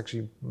 So it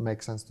actually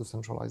makes sense to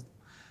centralize them.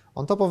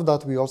 On top of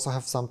that, we also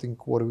have something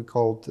what we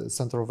call the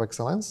Center of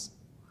Excellence,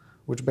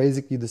 which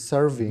basically is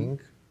serving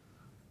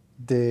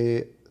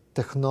the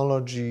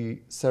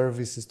technology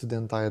services to the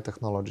entire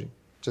technology.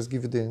 Just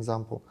give you the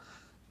example.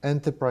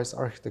 Enterprise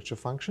architecture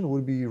function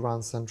will be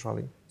run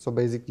centrally. So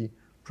basically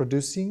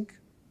producing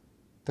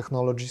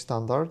technology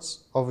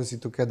standards, obviously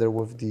together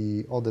with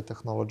the other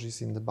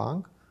technologies in the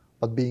bank,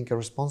 but being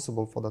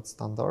responsible for that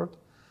standard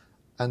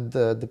and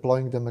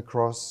deploying them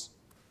across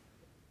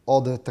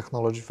all the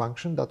technology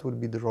function, that would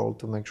be the role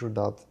to make sure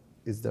that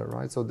it's there,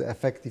 right? So the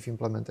effective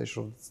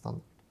implementation of the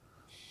standard.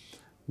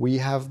 We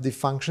have the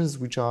functions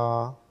which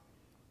are,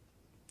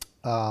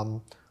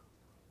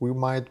 we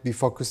might be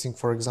focusing,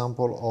 for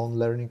example, on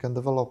learning and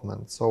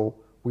development. So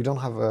we don't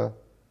have a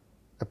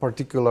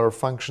particular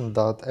function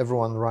that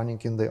everyone running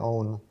in their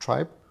own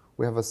tribe.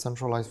 We have a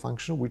centralized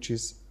function which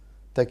is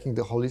taking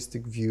the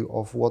holistic view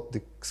of what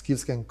the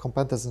skills and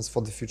competences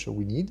for the future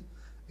we need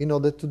in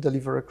order to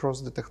deliver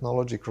across the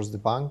technology, across the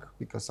bank,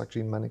 because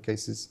actually in many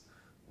cases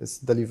it's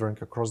delivering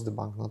across the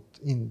bank, not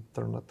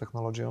internet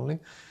technology only.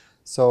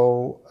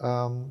 So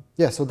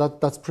so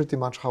that's pretty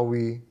much how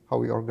we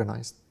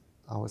organize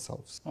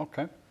ourselves.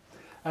 Okay.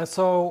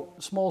 So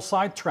small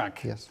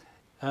sidetrack. Yes.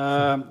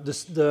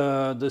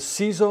 The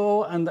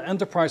CISO and the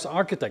enterprise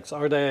architects,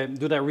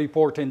 do they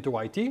report into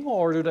IT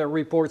or do they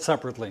report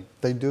separately?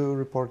 They do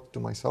report to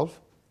myself,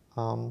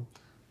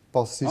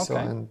 both CISO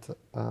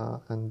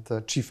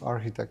and chief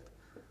architect.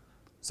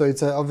 So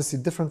it's obviously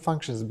different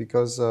functions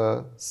because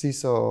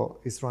CISO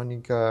is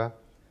running a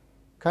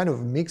kind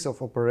of mix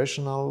of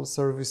operational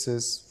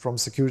services from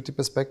security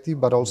perspective,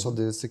 but also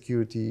the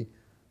security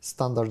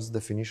standards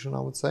definition, I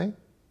would say.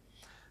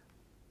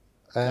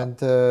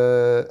 And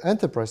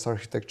enterprise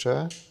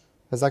architecture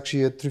has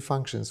actually three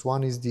functions.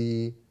 One is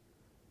the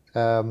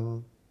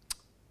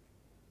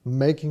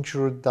making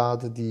sure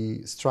that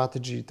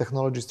the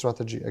technology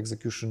strategy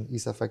execution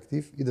is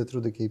effective, either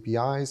through the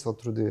KPIs or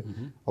through the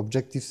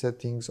objective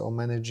settings or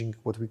managing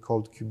what we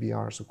call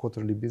QBR, so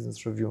quarterly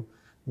business review,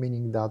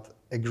 meaning that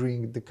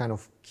agreeing the kind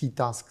of key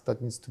task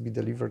that needs to be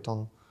delivered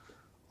on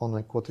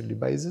a quarterly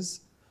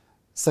basis.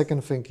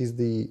 Second thing is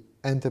the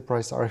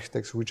enterprise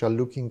architects, which are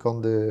looking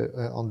on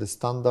the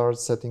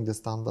standards, setting the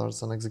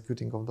standards and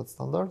executing on that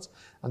standards.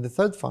 And the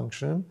third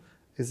function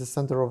is a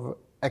center of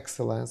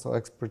excellence or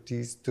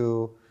expertise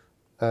to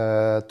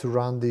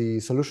run the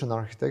solution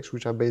architects,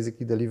 which are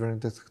basically delivering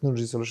the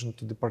technology solution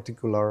to the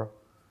particular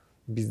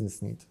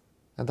business need.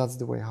 And that's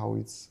the way how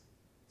it's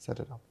set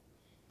it up.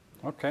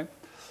 Okay.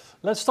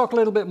 Let's talk a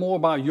little bit more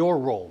about your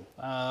role.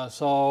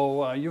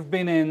 So you've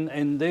been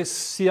in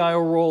this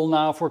CIO role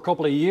now for a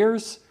couple of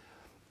years.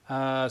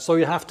 So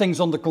you have things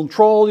under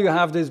control. You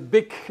have this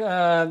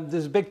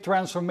big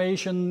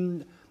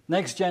transformation,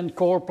 next-gen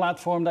core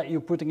platform that you're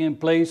putting in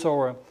place,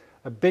 or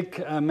a big,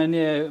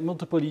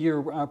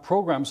 multiple-year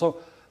program. So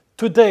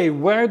today,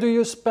 where do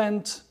you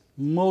spend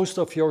most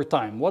of your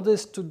time? What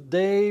is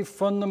today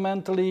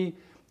fundamentally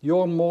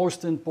your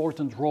most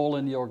important role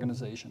in the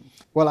organization?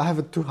 Well, I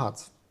have two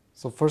hats.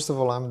 So first of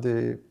all, I'm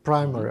the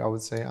primary, I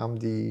would say, I'm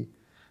the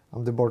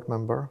board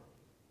member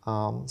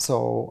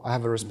So I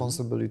have a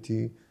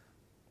responsibility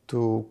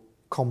to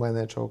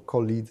co-manage or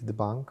co-lead the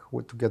bank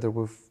together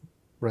with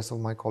rest of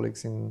my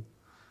colleagues in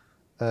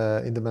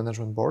the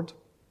management board.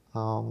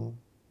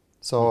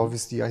 So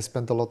obviously I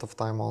spent a lot of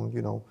time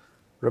on,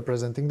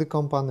 representing the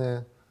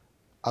company,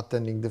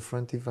 attending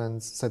different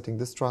events, setting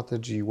the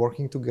strategy,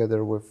 working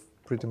together with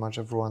pretty much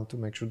everyone to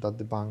make sure that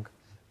the bank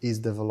is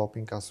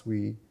developing as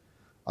we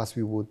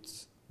would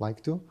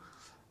like to.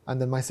 And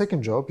then my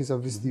second job is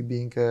obviously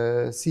being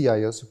a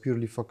CIO, so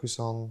purely focus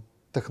on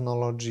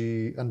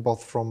technology and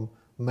both from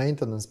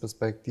maintenance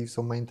perspective,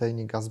 so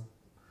maintaining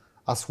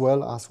as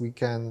well as we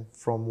can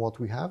from what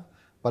we have,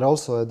 but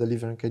also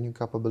delivering a new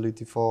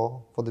capability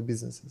for the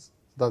businesses.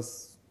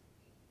 That's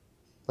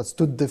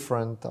two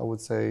different, I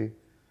would say,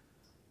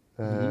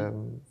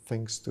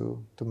 things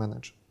to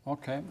manage.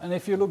 Okay, and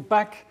if you look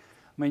back,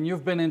 I mean,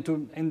 you've been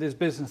in this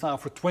business now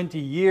for 20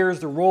 years.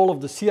 The role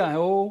of the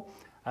CIO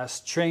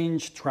has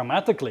changed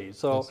dramatically.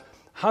 So yes.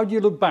 How do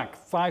you look back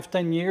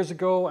 5-10 years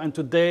ago and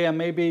today, and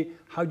maybe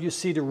how do you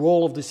see the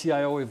role of the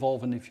CIO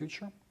evolve in the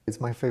future? It's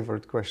my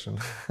favorite question.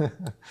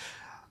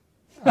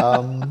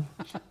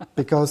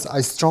 Because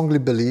I strongly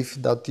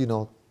believe that,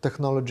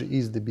 technology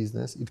is the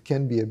business. It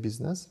can be a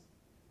business.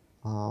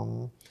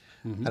 And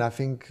I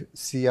think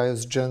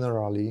CIOs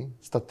generally,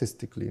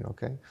 statistically,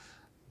 okay,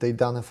 they've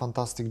done a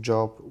fantastic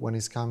job when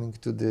it's coming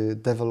to the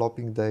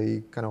developing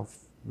the kind of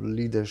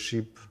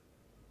leadership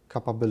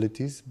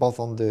capabilities,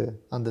 both on the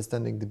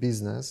understanding the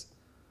business,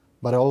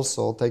 but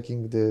also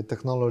taking the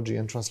technology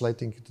and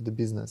translating it to the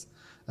business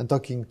and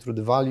talking through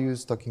the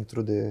values, talking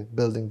through the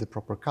building the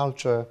proper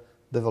culture,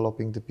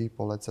 developing the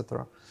people,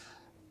 etc.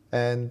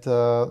 And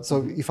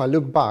so if I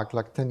look back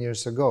like 10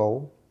 years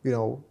ago,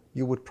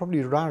 you would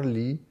probably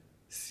rarely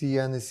see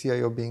any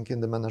CIO being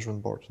in the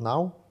management board.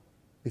 Now,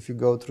 if you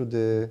go through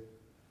the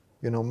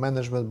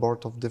management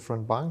board of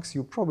different banks,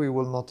 you probably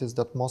will notice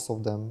that most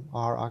of them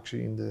are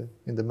actually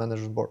in the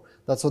management board.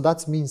 So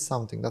that means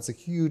something. That's a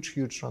huge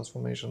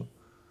transformation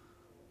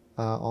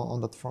on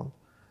that front.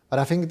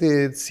 And I think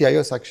the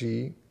CIOs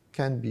actually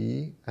can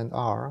be and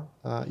are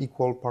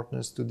equal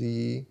partners to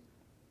the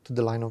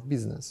line of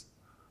business.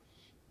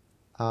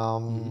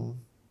 So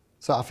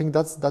I think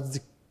that's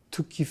the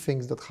two key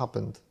things that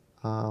happened.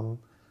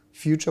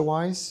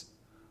 Future-wise,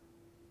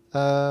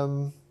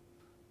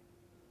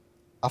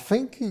 I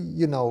think,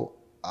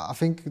 I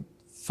think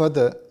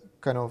further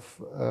kind of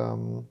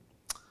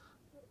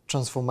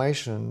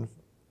transformation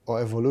or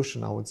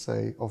evolution, I would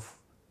say, of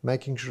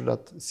making sure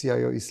that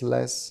CIO is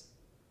less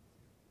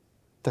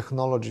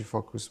technology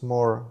focused,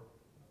 more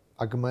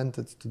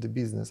augmented to the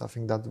business. I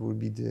think that would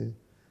be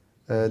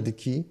the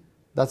key.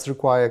 That's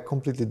require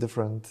completely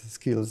different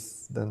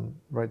skills than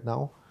right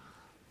now.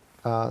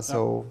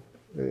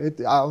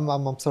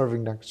 I'm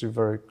observing actually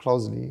very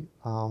closely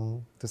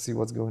to see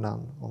what's going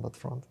on that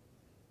front.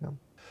 Yeah.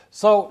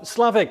 So,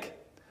 Slavik,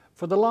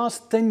 for the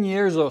last 10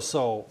 years or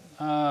so,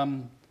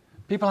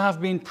 people have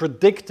been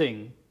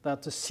predicting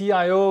that the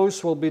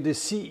CIOs will be the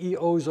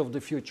CEOs of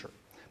the future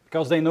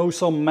because they know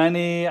so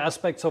many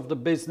aspects of the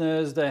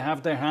business, they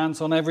have their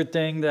hands on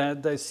everything,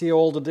 they see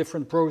all the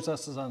different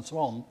processes and so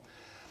on.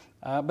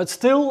 But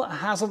still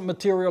hasn't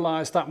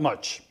materialized that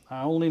much.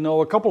 I only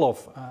know a couple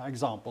of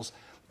examples.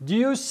 Do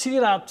you see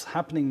that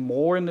happening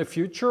more in the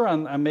future?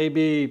 And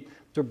maybe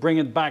to bring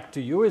it back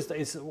to you,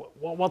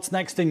 what's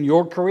next in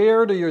your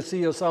career? Do you see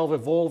yourself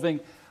evolving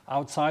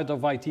outside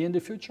of IT in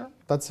the future?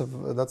 That's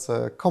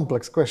a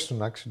complex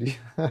question, actually.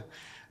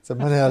 It's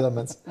many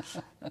elements.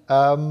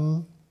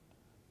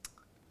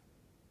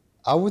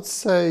 I would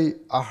say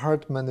I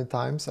heard many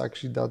times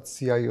actually that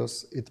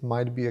CIOs, it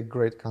might be a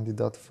great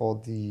candidate for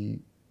the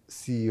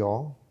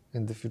CEO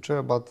in the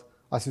future, but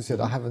as you said,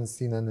 I haven't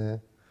seen any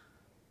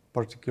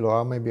particular,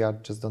 or maybe I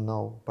just don't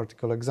know,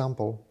 particular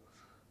example.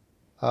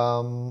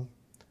 And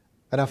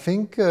I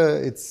think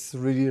it's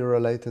really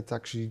related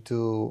actually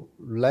to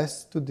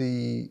less to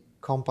the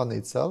company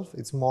itself,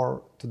 it's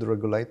more to the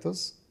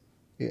regulators.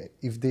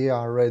 If they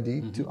are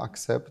ready to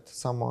accept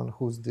someone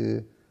who's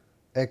the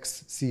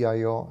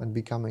ex-CIO and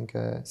becoming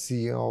a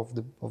CEO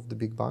of the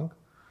big bank.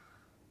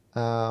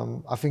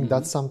 I think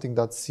that's something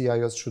that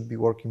CIOs should be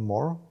working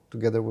more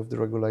together with the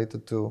regulator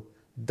to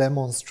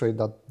demonstrate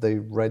that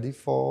they're ready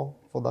for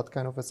that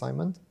kind of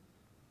assignment.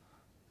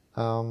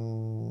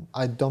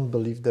 I don't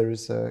believe there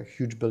is a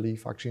huge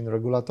belief actually in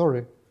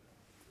regulatory,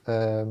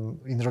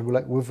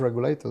 with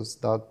regulators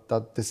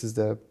that this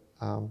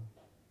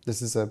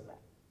is a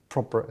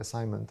proper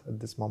assignment at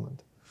this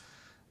moment.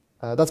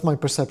 That's my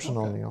perception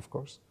only, of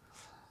course.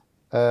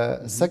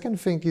 Second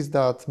thing is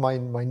that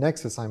my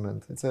next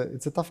assignment,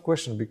 it's a tough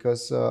question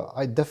because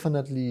I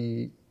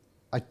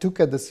took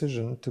a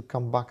decision to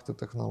come back to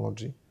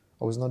technology.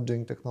 I was not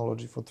doing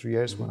technology for 3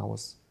 years when I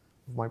was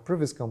with my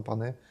previous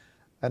company,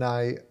 and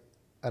I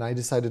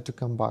decided to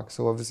come back.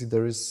 So obviously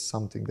there's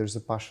a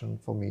passion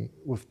for me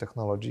with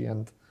technology,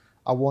 and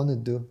I want to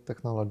do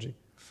technology.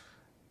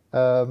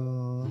 I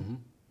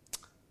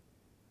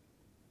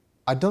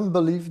don't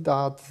believe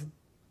that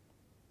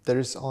there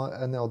is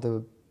any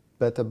other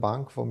better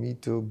bank for me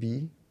to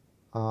be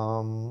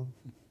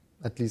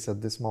at least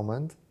at this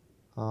moment.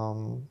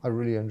 I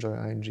really enjoy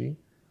ING.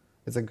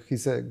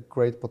 He's a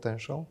great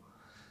potential.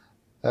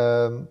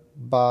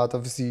 But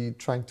obviously,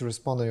 trying to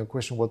respond on your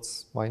question,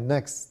 what's my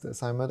next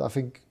assignment? I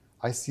think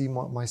I see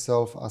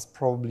myself as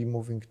probably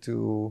moving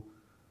to,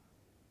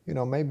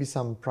 maybe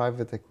some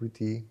private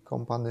equity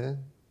company,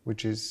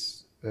 which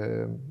is,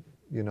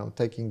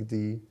 taking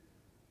the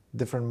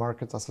different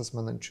market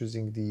assessment and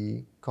choosing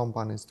the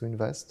companies to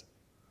invest.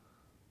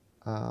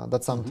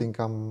 That's something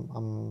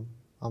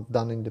I've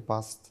done in the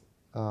past,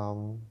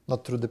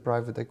 not through the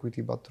private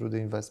equity, but through the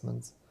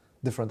investments,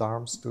 different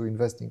arms to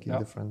investing in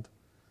different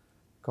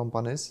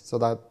companies. So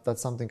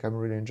that's something I'm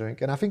really enjoying.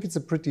 And I think it's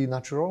a pretty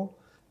natural,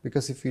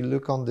 because if you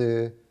look on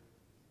the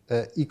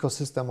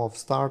ecosystem of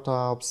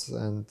startups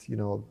and,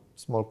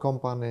 small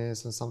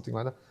companies and something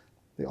like that,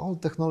 they're all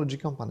technology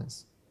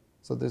companies.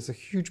 So there's a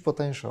huge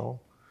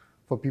potential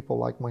for people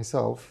like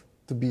myself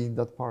to be in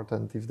that part.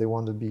 And if they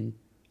want to be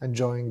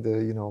enjoying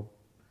the,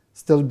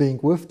 still being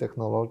with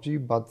technology,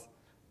 but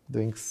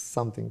doing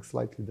something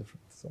slightly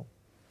different. So,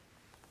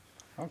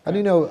 okay.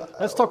 And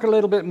let's talk a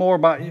little bit more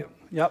about you.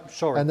 Yeah,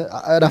 sure. And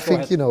I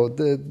think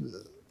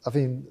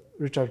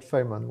Richard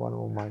Feynman, one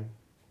of my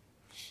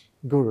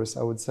gurus,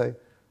 I would say,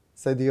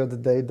 said the other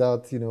day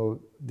that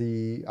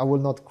I will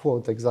not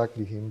quote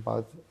exactly him,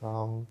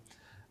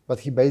 but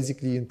he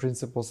basically in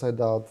principle said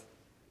that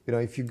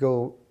if you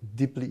go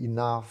deeply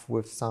enough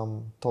with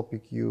some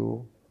topic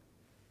you're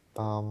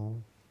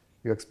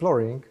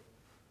exploring,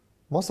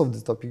 most of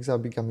the topics are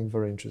becoming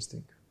very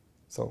interesting.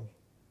 So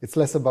it's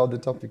less about the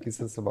topic, it's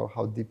less about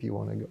how deep you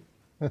want to go.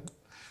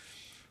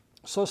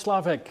 So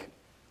Slavek,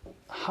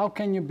 how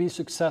can you be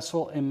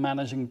successful in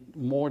managing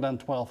more than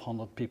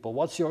 1,200 people?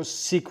 What's your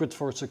secret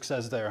for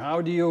success there?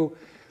 How do you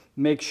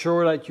make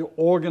sure that you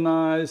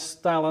organize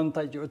talent,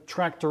 that you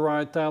attract the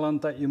right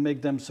talent, that you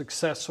make them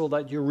successful,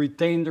 that you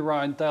retain the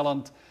right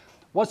talent?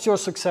 What's your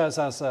success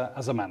as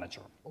a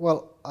manager?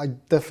 Well, I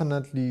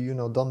definitely,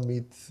 don't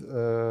meet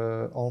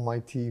all my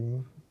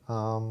team.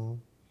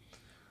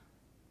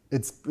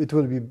 It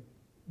will be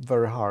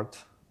very hard.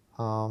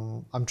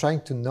 I'm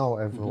trying to know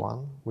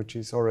everyone, which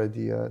is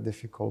already a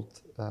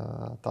difficult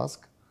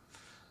task.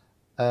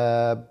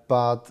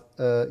 But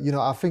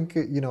I think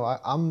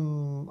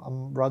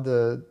I'm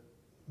rather,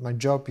 my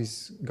job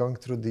is going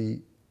through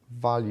the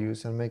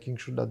values and making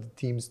sure that the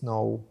teams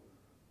know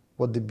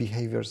what the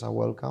behaviors are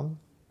welcome.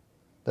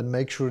 Then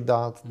make sure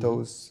that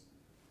those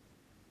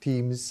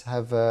teams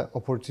have an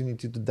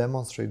opportunity to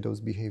demonstrate those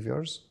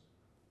behaviors.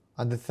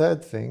 And the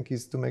third thing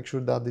is to make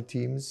sure that the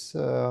teams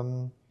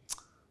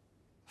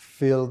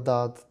feel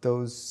that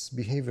those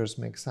behaviors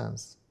make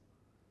sense.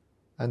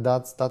 And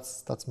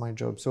that's my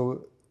job.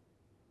 So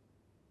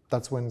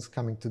that's when it's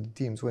coming to the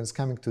teams. When it's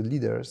coming to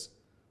leaders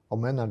or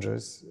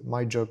managers,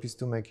 my job is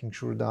to making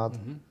sure that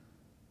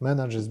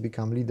managers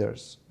become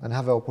leaders and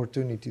have an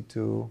opportunity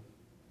to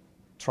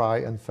try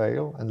and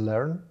fail and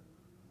learn.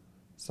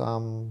 So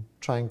I'm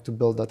trying to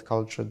build that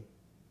culture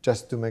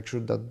just to make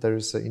sure that there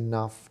is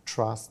enough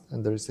trust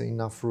and there is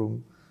enough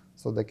room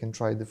so they can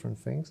try different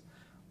things.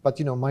 But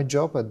my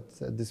job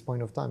at this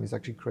point of time is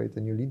actually create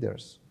new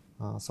leaders,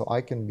 so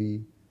I can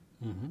be,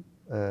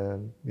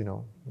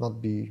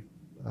 not be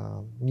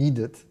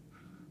needed,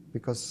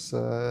 because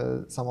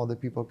some other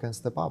people can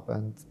step up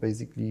and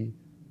basically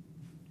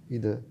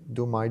either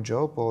do my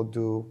job or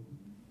do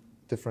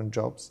different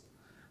jobs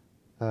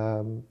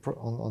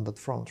on that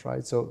front,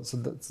 right? So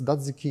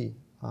that's the key.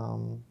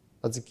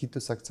 That's the key to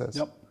success.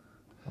 Yep.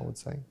 I would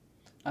say.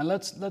 And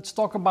let's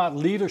talk about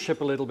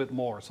leadership a little bit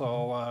more.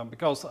 So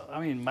because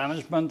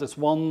management is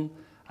one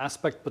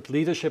aspect, but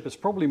leadership is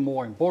probably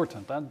more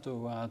important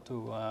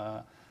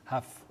to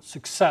have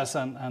success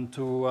and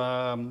to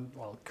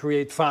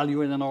create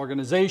value in an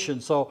organization.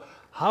 So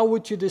how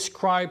would you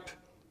describe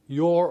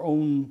your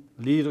own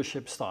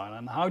leadership style,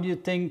 and how do you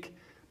think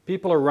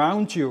people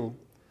around you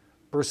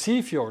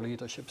perceive your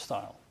leadership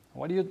style?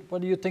 What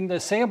do you think they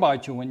say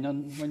about you when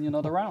you're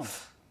not around?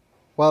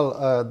 Well,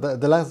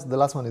 the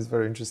last one is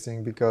very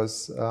interesting,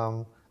 because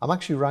I'm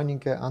actually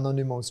running an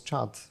anonymous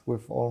chat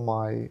with all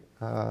my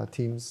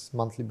teams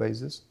monthly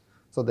basis,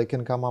 so they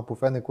can come up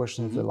with any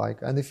questions they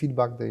like, any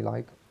feedback they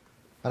like,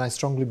 and I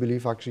strongly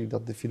believe actually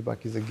that the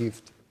feedback is a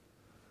gift.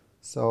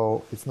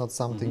 So it's not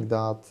something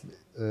that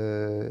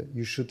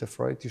you should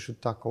afraid, you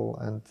should tackle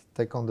and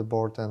take on the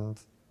board and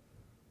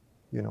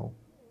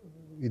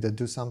either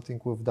do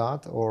something with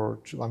that or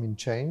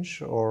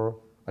change or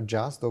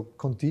adjust or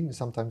continue,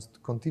 sometimes to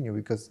continue,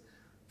 because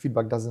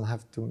feedback doesn't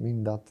have to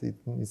mean that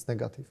it's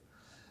negative.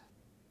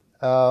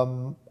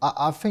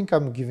 I think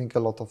I'm giving a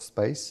lot of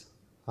space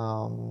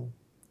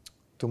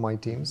to my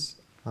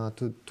teams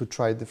to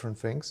try different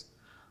things.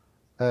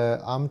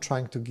 I'm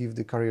trying to give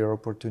the career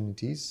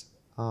opportunities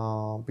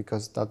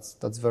because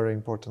that's very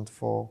important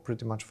for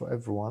pretty much for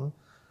everyone.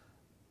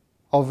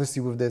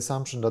 Obviously, with the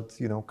assumption that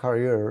your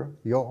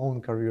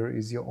own career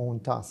is your own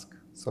task,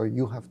 so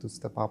you have to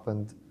step up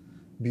and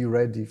be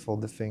ready for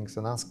the things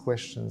and ask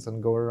questions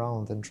and go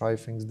around and try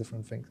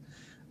different things.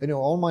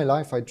 All my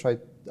life I tried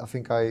I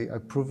think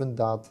I've proven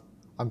that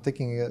I'm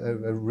taking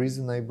a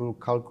reasonable,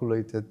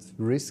 calculated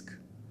risk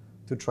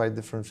to try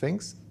different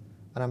things,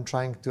 and I'm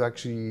trying to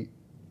actually,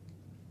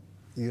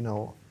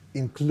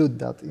 include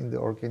that in the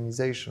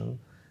organization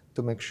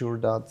to make sure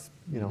that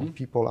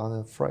people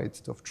aren't afraid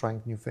of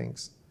trying new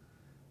things.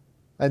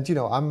 And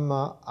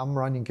I'm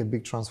running a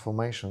big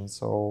transformation,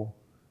 so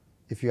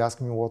if you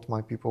ask me what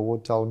my people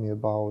would tell me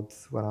about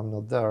when I'm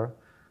not there,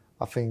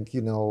 I think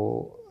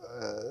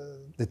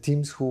the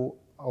teams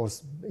or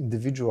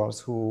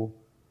individuals who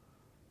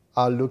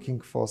are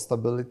looking for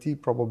stability,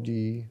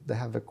 probably they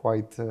have a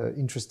quite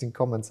interesting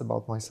comments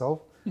about myself.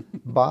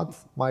 But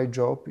my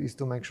job is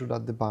to make sure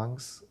that the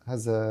banks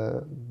has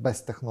a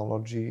best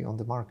technology on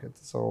the market.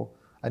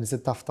 And it's a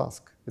tough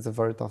task. It's a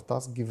very tough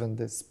task given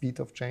the speed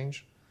of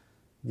change,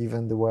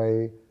 given the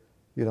way,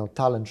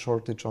 talent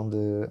shortage on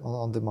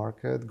the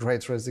market,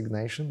 great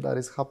resignation that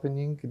is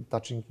happening,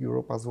 touching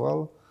Europe as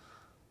well.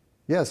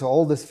 Yeah, so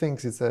all these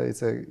things, it's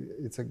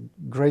a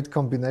great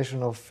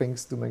combination of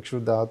things to make sure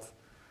that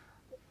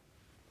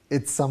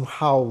it's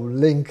somehow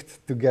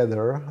linked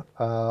together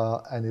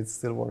and it's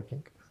still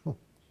working.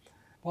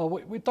 Well,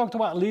 we talked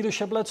about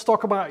leadership. Let's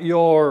talk about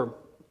your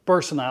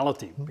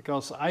personality,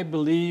 because I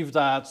believe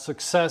that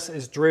success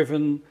is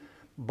driven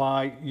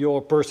by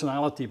your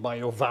personality, by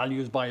your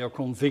values, by your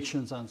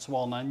convictions, and so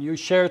on. And you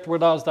shared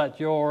with us that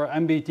your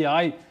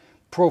MBTI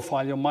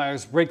profile, your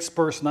Myers-Briggs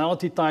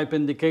personality type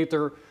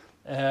indicator,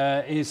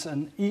 is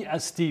an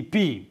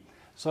ESTP.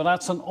 So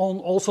that's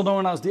also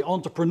known as the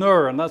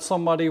entrepreneur, and that's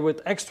somebody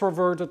with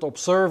extroverted,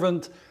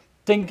 observant,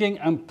 thinking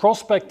and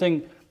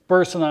prospecting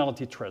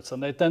personality traits.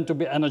 And they tend to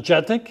be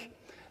energetic,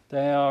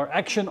 they are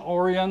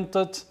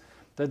action-oriented,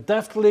 they're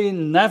deftly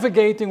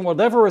navigating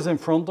whatever is in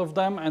front of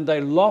them, and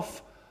they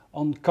love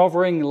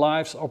uncovering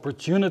life's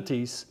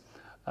opportunities,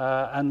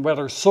 and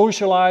whether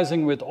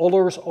socializing with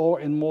others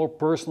or in more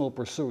personal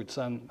pursuits.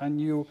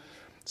 And you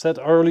said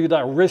earlier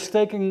that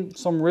risk-taking,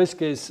 some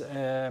risk is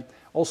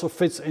also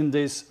fits in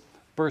this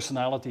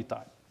personality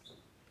type.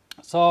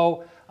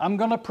 So I'm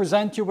going to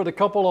present you with a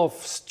couple of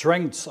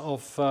strengths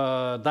of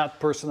that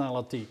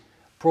personality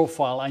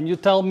profile, and you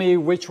tell me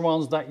which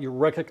ones that you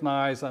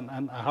recognize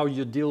and how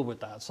you deal with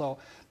that. So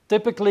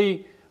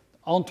typically,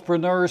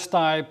 entrepreneurs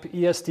type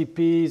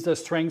ESTPs, their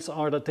strengths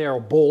are that they are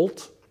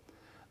bold,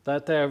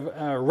 that they're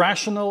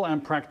rational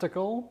and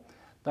practical,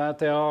 that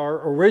they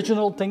are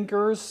original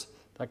thinkers,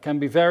 that can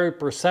be very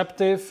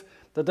perceptive,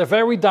 that they're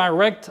very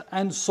direct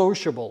and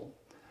sociable.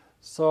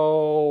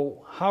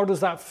 So how does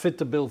that fit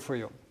the bill for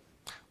you?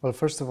 Well,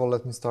 first of all,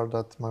 let me start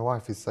that my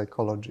wife is a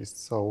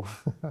psychologist, so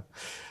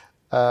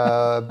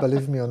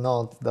believe me or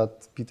not,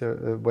 that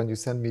Peter, when you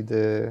send me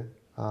the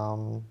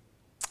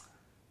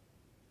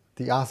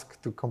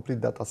ask to complete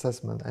that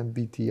assessment,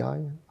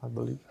 MBTI, I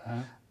believe,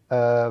 yeah.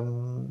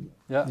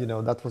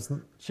 That was...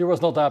 She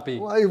was not happy.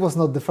 Well, it was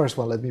not the first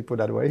one, let me put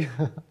that way.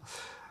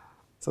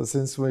 So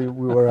since we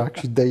were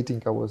actually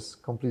dating, I was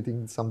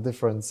completing some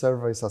different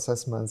surveys,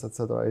 assessments,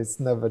 etc. It's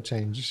never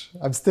changed.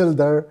 I'm still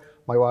there.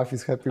 My wife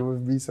is happy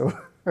with me, so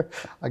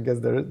I guess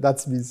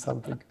that means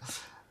something.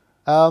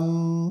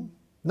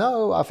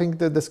 No, I think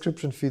the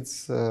description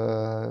fits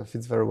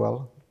very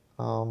well.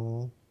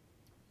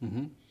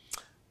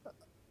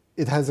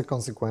 It has the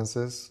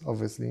consequences,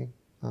 obviously.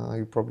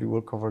 You probably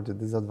will cover the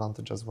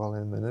disadvantage as well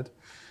in a minute.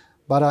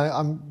 But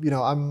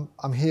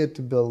I'm here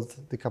to build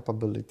the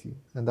capability,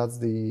 and that's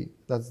the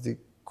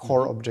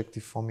core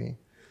objective for me.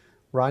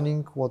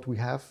 Running what we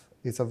have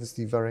is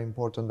obviously very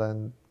important,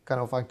 and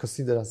kind of I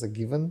consider as a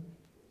given.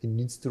 It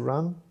needs to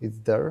run. It's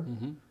there.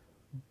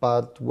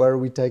 But where are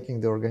we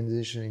taking the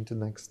organization into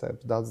next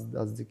step? That's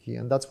the key,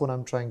 and that's what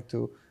I'm trying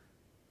to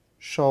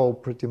show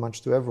pretty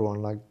much to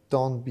everyone. Like,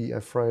 don't be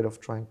afraid of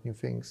trying new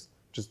things.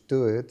 Just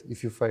do it.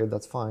 If you fail,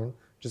 that's fine.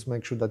 Just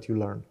make sure that you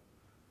learn.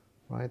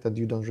 Right, that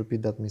you don't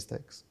repeat that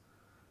mistakes,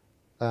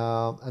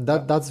 and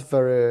that's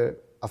very,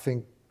 I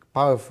think,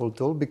 powerful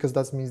tool, because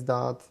that means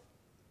that,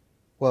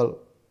 well,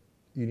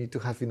 you need to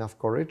have enough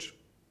courage.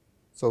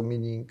 So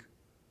meaning,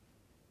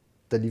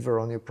 deliver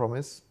on your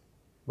promise.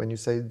 When you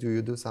say, do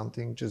you do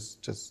something,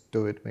 just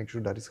do it. Make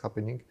sure that it's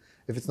happening.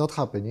 If it's not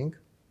happening,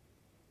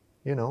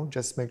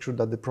 just make sure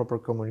that the proper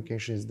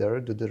communication is there.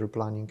 Do the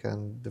replanning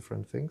and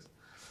different things.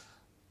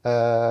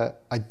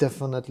 I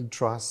definitely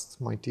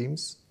trust my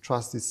teams.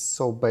 Trust is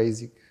so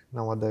basic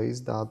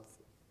nowadays that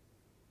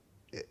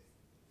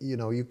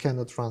you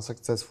cannot run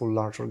successful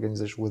large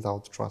organization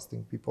without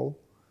trusting people.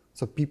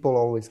 So people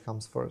always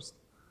comes first.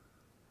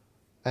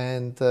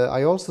 And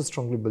I also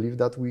strongly believe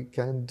that we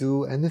can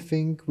do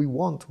anything we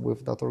want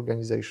with that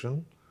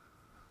organization,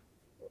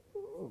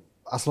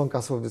 as long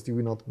as obviously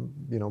we're not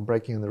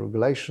breaking the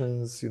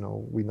regulations,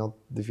 we're not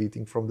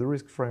deviating from the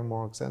risk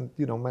frameworks, and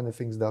many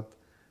things that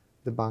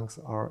the banks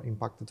are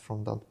impacted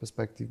from that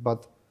perspective.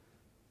 But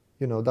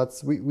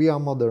we are a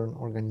modern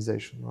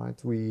organization,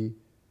 right? We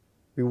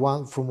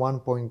want, from one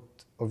point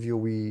of view,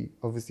 we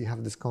obviously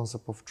have this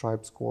concept of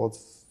tribe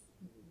squads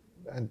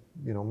and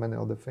many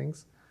other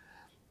things.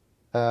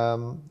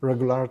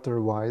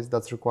 Regulatory wise,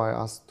 that's require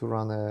us to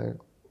run a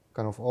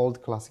kind of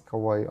old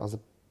classical way as a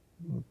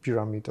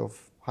pyramid of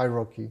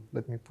hierarchy,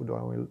 let me put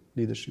our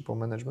leadership or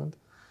management.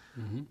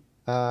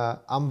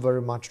 I'm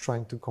very much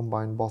trying to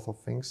combine both of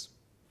things,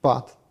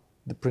 but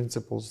the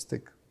principles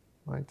stick,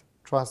 right?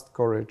 Trust,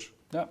 courage,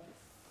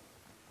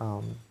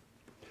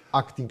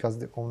 acting as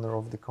the owner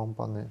of the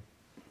company,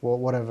 or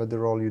whatever the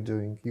role you're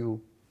doing,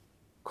 you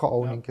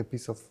co-owning a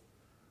piece of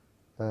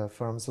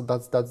firm. So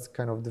that's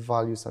kind of the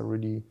values I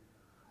really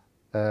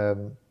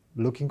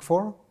looking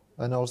for,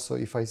 and also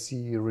if I see,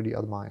 you really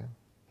admire.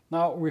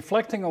 Now,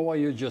 reflecting on what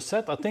you just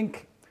said, I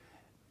think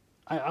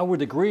I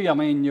would agree. I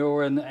mean,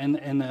 you're in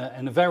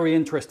a very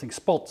interesting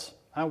spot.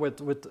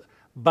 With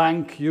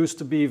bank used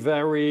to be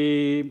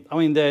very. I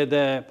mean,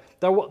 there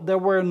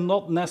were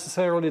not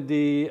necessarily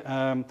the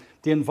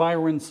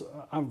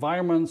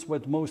environments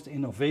with most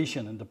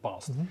innovation in the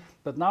past.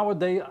 But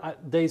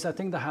nowadays, I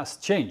think that has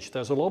changed.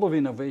 There's a lot of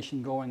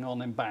innovation going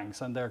on in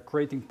banks, and they're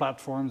creating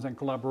platforms and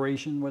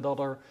collaboration with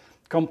other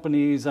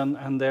companies,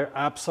 and their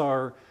apps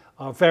are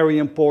very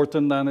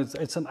important, and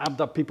it's an app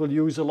that people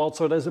use a lot.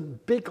 So there's a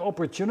big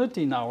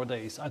opportunity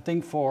nowadays, I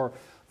think,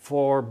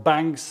 for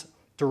banks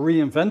to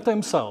reinvent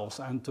themselves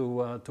and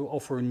to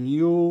offer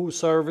new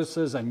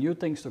services and new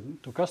things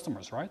to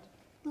customers, right?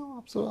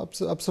 No,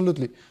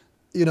 absolutely.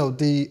 You know,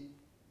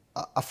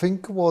 I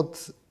think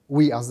what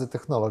we as the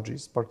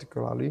technologies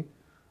particularly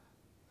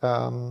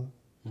not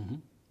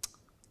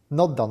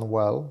done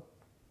well,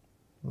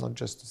 not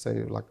just to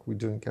say like we're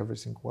doing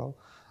everything well.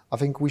 I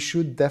think we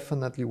should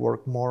definitely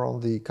work more on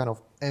the kind of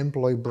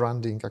employee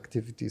branding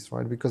activities,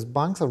 right? Because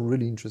banks are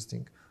really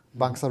interesting.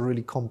 Banks are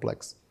really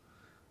complex.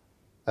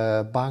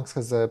 Banks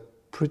has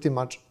pretty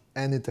much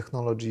any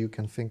technology you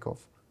can think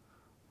of,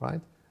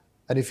 right?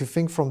 And if you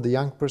think from the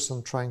young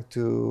person trying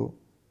to,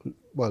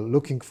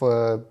 looking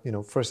for,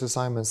 first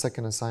assignment,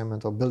 second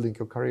assignment, or building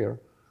your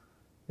career,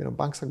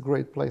 banks are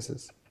great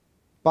places.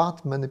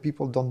 But many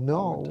people don't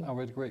know. I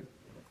would agree.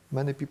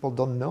 Many people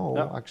don't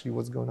know actually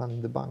what's going on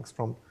in the banks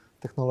from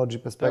technology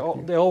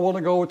perspective. They all want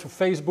to go to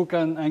Facebook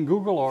and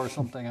Google or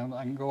something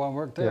and go and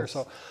work there. Yes.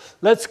 So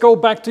let's go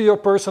back to your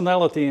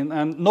personality.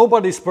 And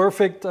nobody's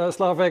perfect,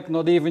 Slavek,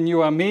 not even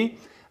you and me.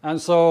 And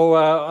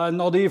so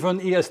not even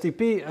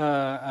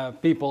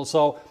ESTP people.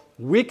 So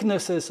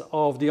weaknesses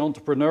of the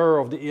entrepreneur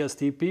of the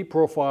ESTP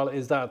profile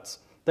is that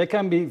they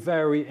can be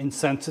very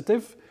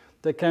insensitive.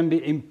 They can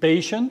be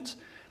impatient.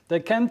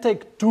 They can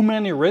take too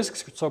many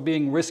risks, so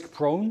being risk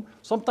prone.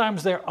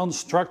 Sometimes they're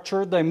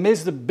unstructured. They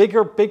miss the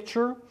bigger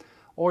picture.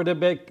 Or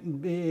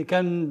they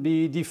can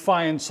be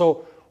defiant.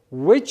 So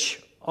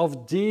which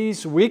of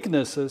these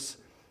weaknesses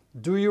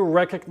do you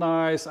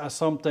recognize as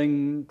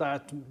something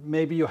that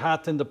maybe you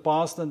had in the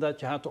past and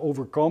that you had to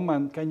overcome?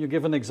 And can you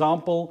give an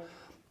example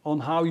on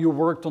how you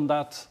worked on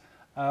that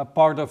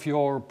part of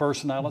your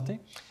personality?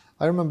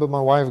 I remember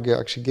my wife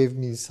actually gave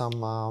me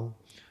some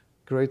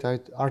great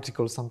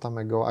article some time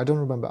ago. I don't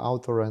remember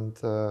author and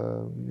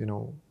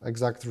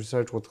exact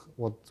research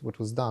what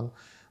was done.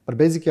 But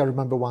basically, I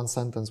remember one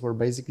sentence where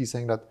basically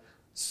saying that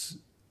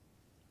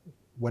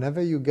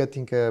whenever you're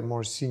getting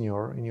more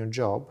senior in your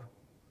job,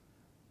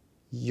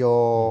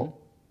 your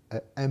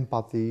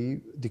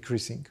empathy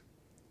decreasing.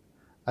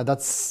 And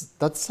that's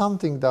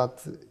something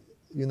that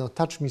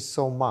touched me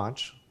so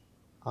much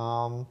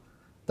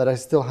that I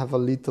still have a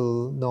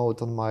little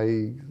note on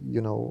my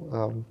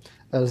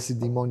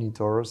LCD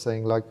monitor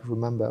saying like,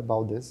 remember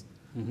about this.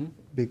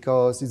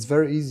 Because it's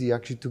very easy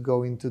actually to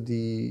go into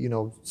the,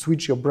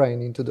 switch your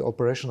brain into the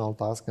operational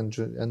task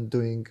and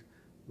doing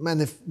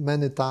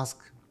many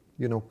tasks,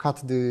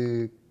 cut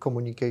the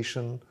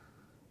communication.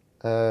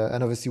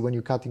 And obviously when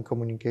you're cutting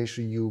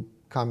communication, you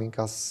coming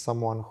as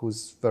someone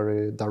who's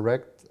very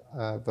direct,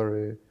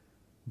 very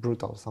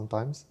brutal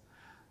sometimes.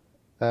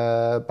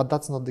 But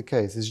that's not the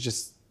case. It's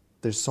just,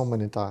 there's so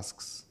many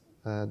tasks.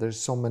 There's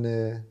so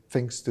many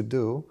things to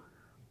do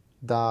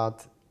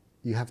that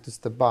you have to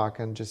step back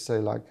and just say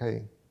like,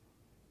 hey,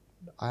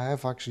 I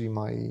have actually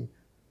my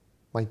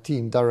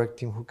team, direct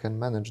team who can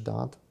manage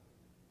that.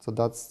 So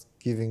that's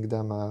giving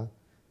them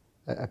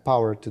a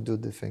power to do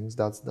the things.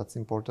 That's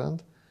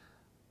important.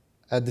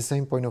 At the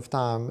same point of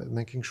time,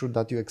 making sure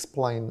that you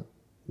explain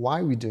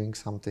why we're doing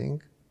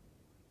something.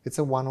 It's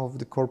one of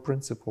the core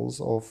principles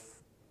of,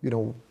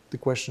 the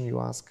question you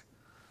ask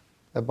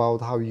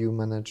about how you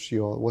manage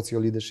what's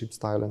your leadership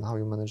style and how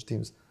you manage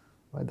teams.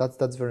 Right?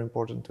 That's very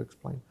important to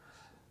explain.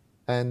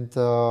 And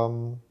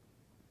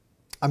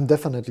I'm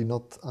definitely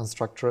not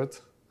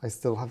unstructured. I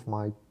still have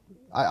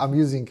I'm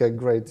using a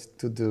great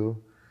to-do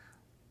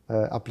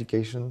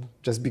application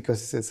just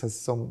because it has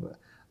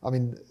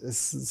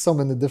so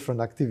many different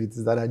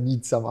activities that I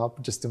need some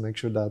up just to make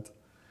sure that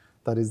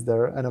is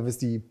there. And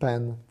obviously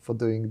pen for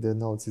doing the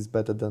notes is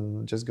better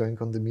than just going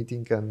on the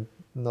meeting and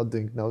not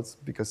doing notes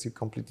because you're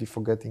completely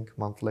forgetting a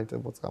month later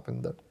what's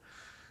happened there.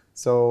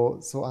 So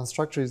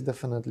unstructured is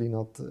definitely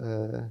not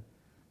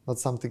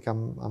something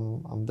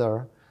I'm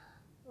there.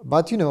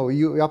 But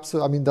you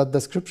absolutely, that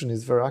description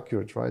is very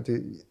accurate, right?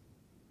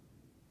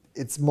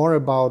 It's more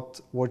about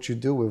what you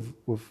do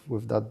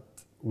with that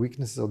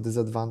weaknesses or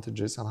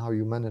disadvantages and how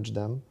you manage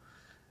them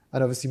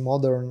And obviously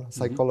modern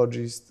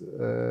psychologist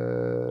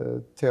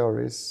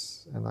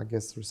theories, and I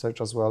guess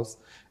research as well,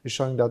 is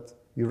showing that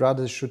you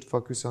rather should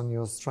focus on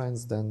your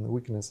strengths than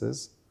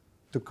weaknesses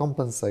to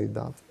compensate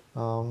that.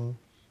 And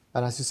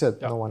as you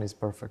said, no one is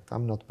perfect.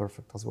 I'm not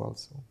perfect as well.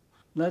 So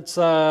let's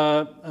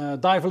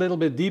dive a little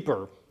bit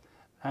deeper.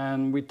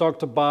 And we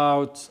talked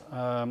about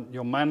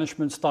your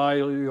management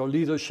style, your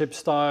leadership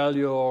style,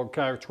 your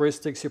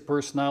characteristics, your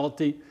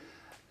personality.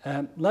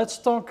 Let's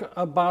talk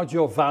about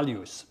your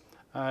values.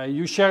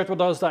 You shared with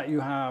us that you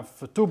have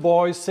 2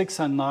 boys, 6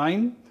 and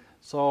 9,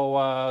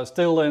 so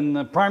still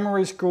in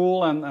primary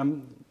school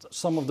and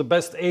some of the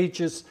best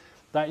ages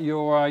that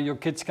your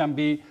kids can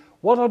be.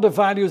 What are the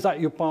values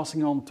that you're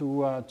passing on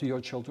to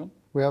your children?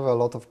 We have a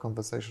lot of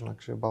conversation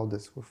actually about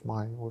this with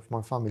my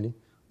family,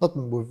 not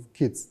with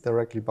kids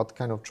directly, but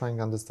kind of trying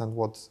to understand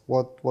what's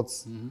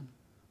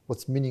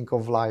meaning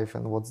of life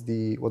and what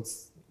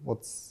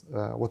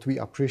we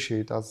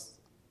appreciate as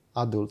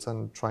adults,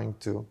 and trying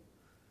to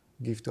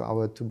give to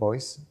our 2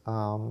 boys.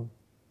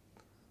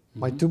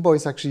 My 2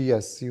 boys, actually,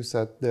 yes, you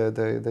said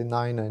the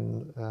 9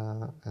 and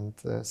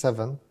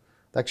 7.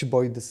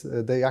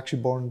 They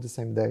actually born the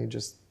same day,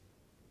 just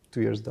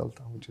 2 years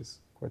delta, which is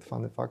quite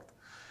funny fact.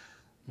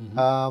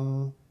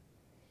 I'm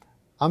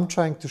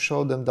trying to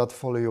show them that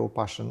follow your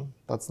passion.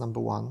 That's number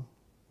 1.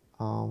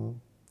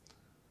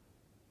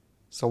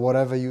 So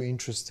whatever you're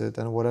interested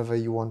and whatever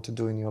you want to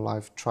do in your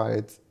life, try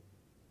it.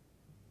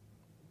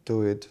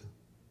 Do it.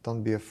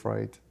 Don't be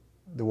afraid.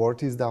 The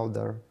world is out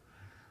there.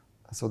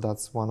 So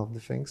that's one of the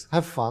things.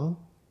 Have fun,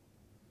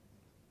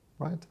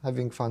 right?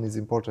 Having fun is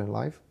important in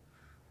life.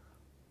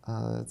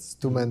 It's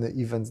too many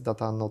events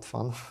that are not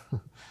fun.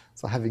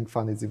 So having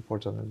fun is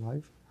important in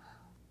life.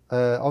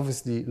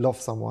 Obviously,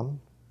 love someone,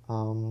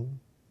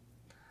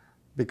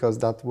 because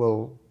that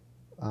will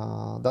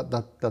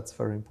that's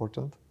very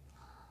important.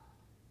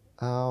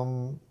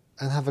 And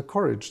have a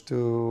courage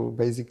to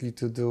basically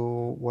to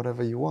do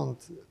whatever you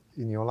want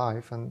in your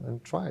life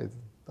and try it.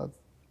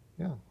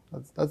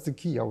 That's the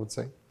key, I would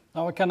say.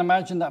 Now I can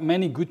imagine that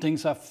many good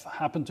things have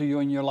happened to you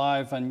in your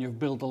life, and you've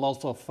built a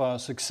lot of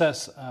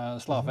success,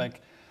 Slavek.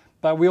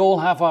 But we all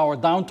have our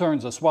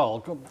downturns as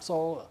well.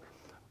 So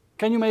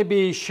can you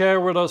maybe share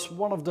with us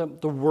one of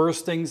the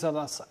worst things that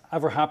has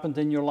ever happened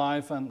in your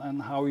life,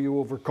 and how you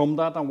overcome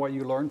that and what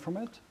you learned from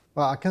it?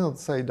 Well, I cannot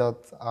say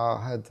that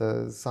I had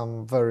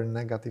some very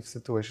negative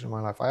situation in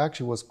my life. I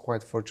actually was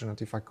quite fortunate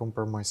if I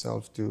compare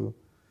myself to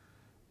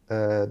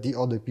the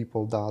other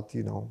people that,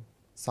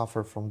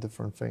 suffer from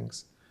different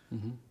things.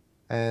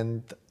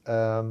 And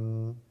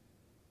I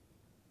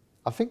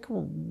think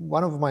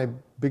one of my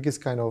biggest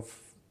kind of,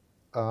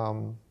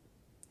 from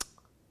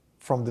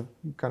the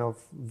kind of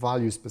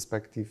values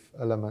perspective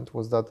element,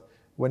 was that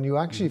when you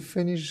actually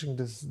finishing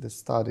the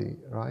study,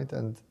 right,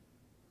 and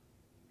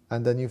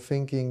then you're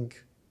thinking,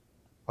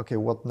 okay,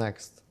 what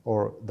next?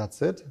 Or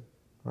that's it,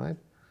 right?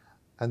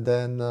 And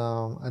then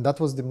and that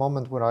was the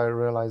moment where I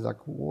realized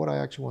like what I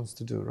actually want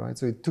to do, right?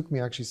 So it took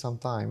me actually some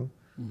time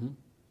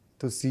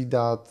to see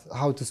that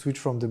how to switch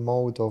from the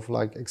mode of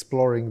like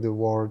exploring the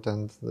world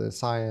and the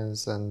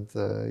science and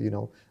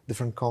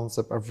different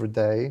concept every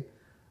day,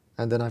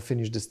 and then I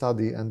finished the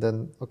study, and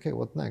then okay,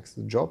 what next?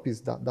 The job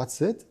is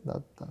that's it.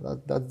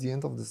 That's the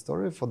end of the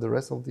story for the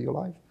rest of your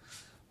life,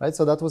 right?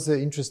 So that was an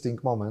interesting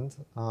moment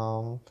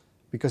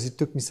because it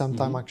took me some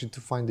time actually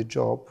to find a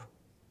job,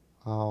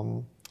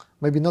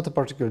 maybe not a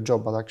particular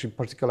job, but actually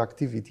particular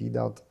activity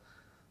that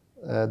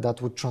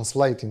would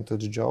translate into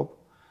the job.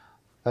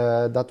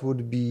 That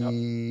would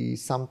be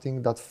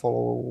something that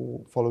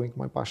following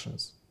my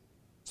passions.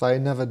 So I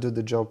never do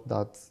the job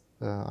that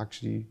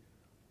actually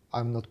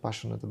I'm not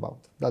passionate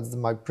about. That's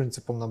my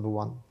principle number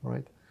 1,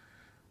 right?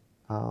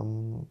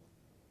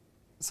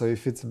 So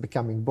if it's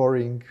becoming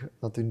boring,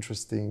 not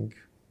interesting,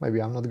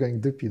 maybe I'm not going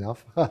deep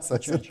enough, as I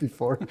said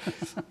before,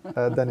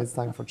 then it's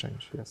time for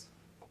change, yes.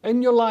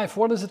 In your life,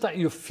 what is it that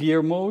you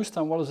fear most,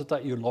 and what is it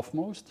that you love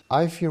most?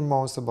 I fear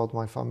most about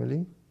my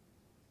family.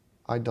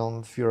 I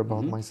don't fear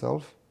about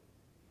myself.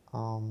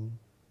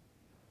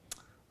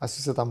 As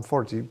you said, I'm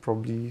 40,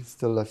 probably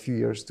still a few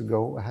years to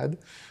go ahead.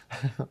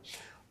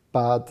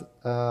 But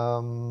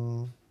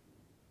no,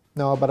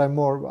 but I'm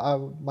more.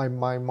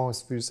 My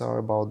most fears are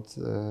about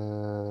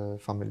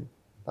family.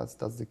 That's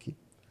the key.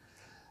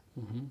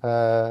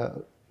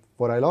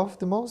 What I love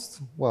the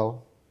most,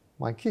 well,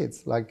 my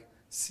kids. Like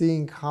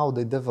seeing how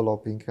they're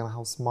developing and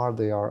how smart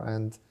they are.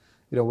 And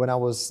when I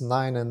was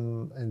 9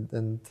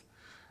 and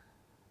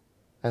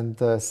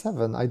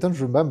 7, I don't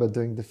remember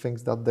doing the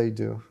things that they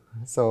do.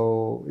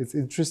 So it's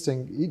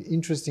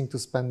interesting to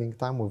spending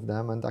time with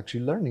them and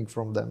actually learning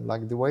from them.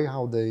 Like the way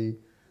how they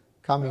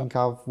coming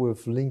up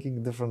with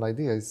linking different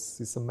ideas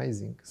is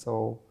amazing.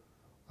 So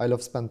I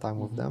love spend time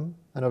with them,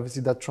 and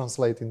obviously that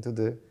translates into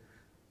the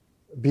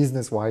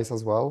business-wise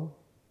as well,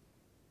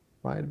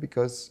 right?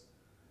 Because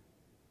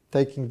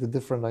taking the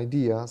different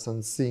ideas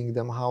and seeing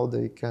them how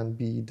they can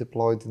be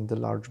deployed in the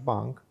large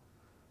bank,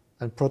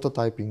 and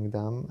prototyping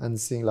them and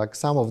seeing like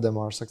some of them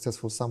are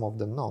successful, some of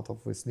them not,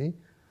 obviously.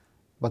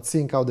 but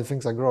seeing how the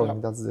things are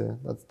growing,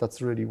 Yeah.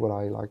 that's really what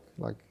I like.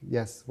 Like,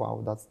 yes,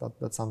 wow,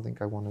 that's something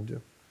I want to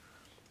do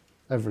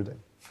every day.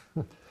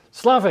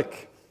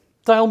 Slavik,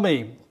 tell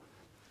me,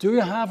 do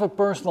you have a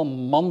personal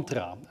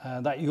mantra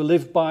that you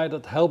live by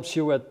that helps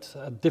you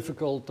at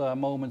difficult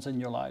moments in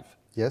your life?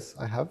 Yes,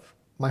 I have.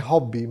 My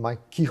hobby, my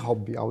key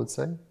hobby, I would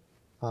say,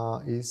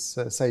 is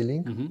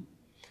sailing.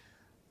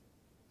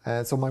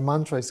 So my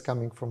mantra is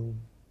coming from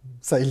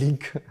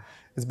sailing.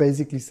 It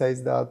basically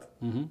says that,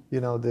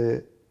 you know,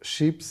 the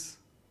ships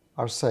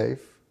are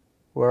safe,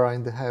 we're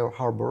in the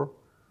harbor,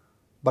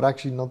 but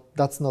actually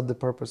that's not the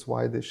purpose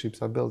why the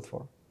ships are built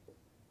for.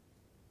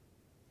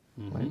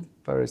 Right?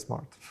 Very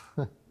smart.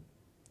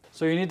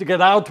 So you need to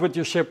get out with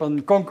your ship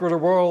and conquer the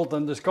world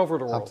and discover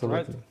the world,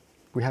 Absolutely. right?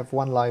 We have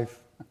one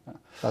life.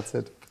 That's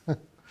it.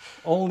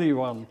 Only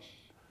one.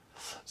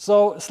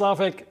 So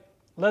Slavik,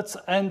 let's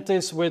end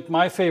this with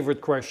my favorite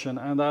question,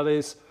 and that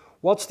is,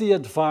 what's the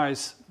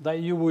advice that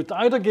you would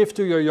either give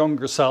to your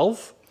younger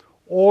self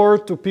or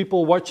to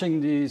people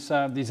watching these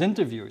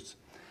interviews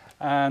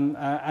and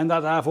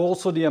that have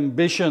also the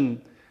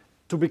ambition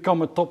to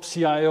become a top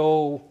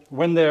CIO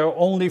when they're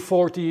only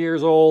 40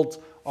 years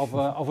old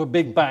of a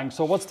big bank?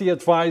 So what's the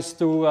advice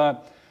to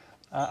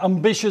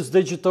ambitious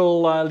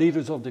digital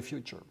leaders of the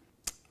future?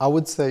 I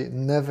would say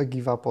never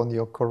give up on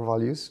your core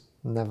values,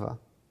 never,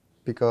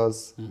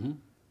 because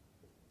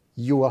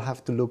you will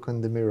have to look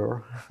in the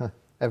mirror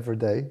every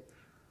day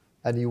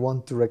and you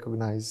want to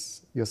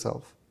recognize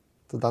yourself.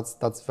 So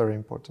that's very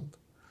important.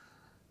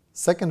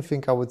 Second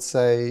thing I would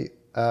say,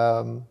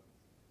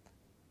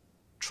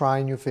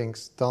 try new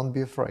things, don't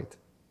be afraid.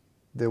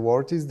 The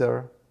world is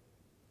there.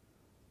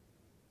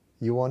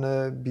 You want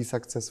to be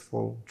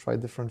successful, try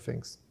different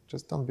things.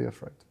 Just don't be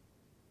afraid.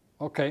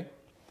 Okay.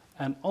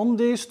 And on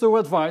these two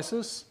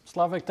advices,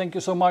 Slavik, thank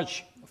you so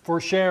much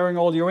for sharing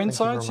all your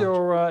insights,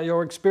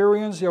 your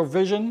experience, your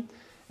vision.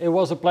 It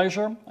was a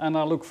pleasure, and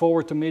I look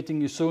forward to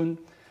meeting you soon,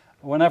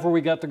 whenever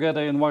we get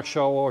together in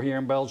Warsaw or here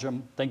in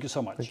Belgium. Thank you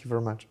so much. Thank you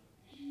very much.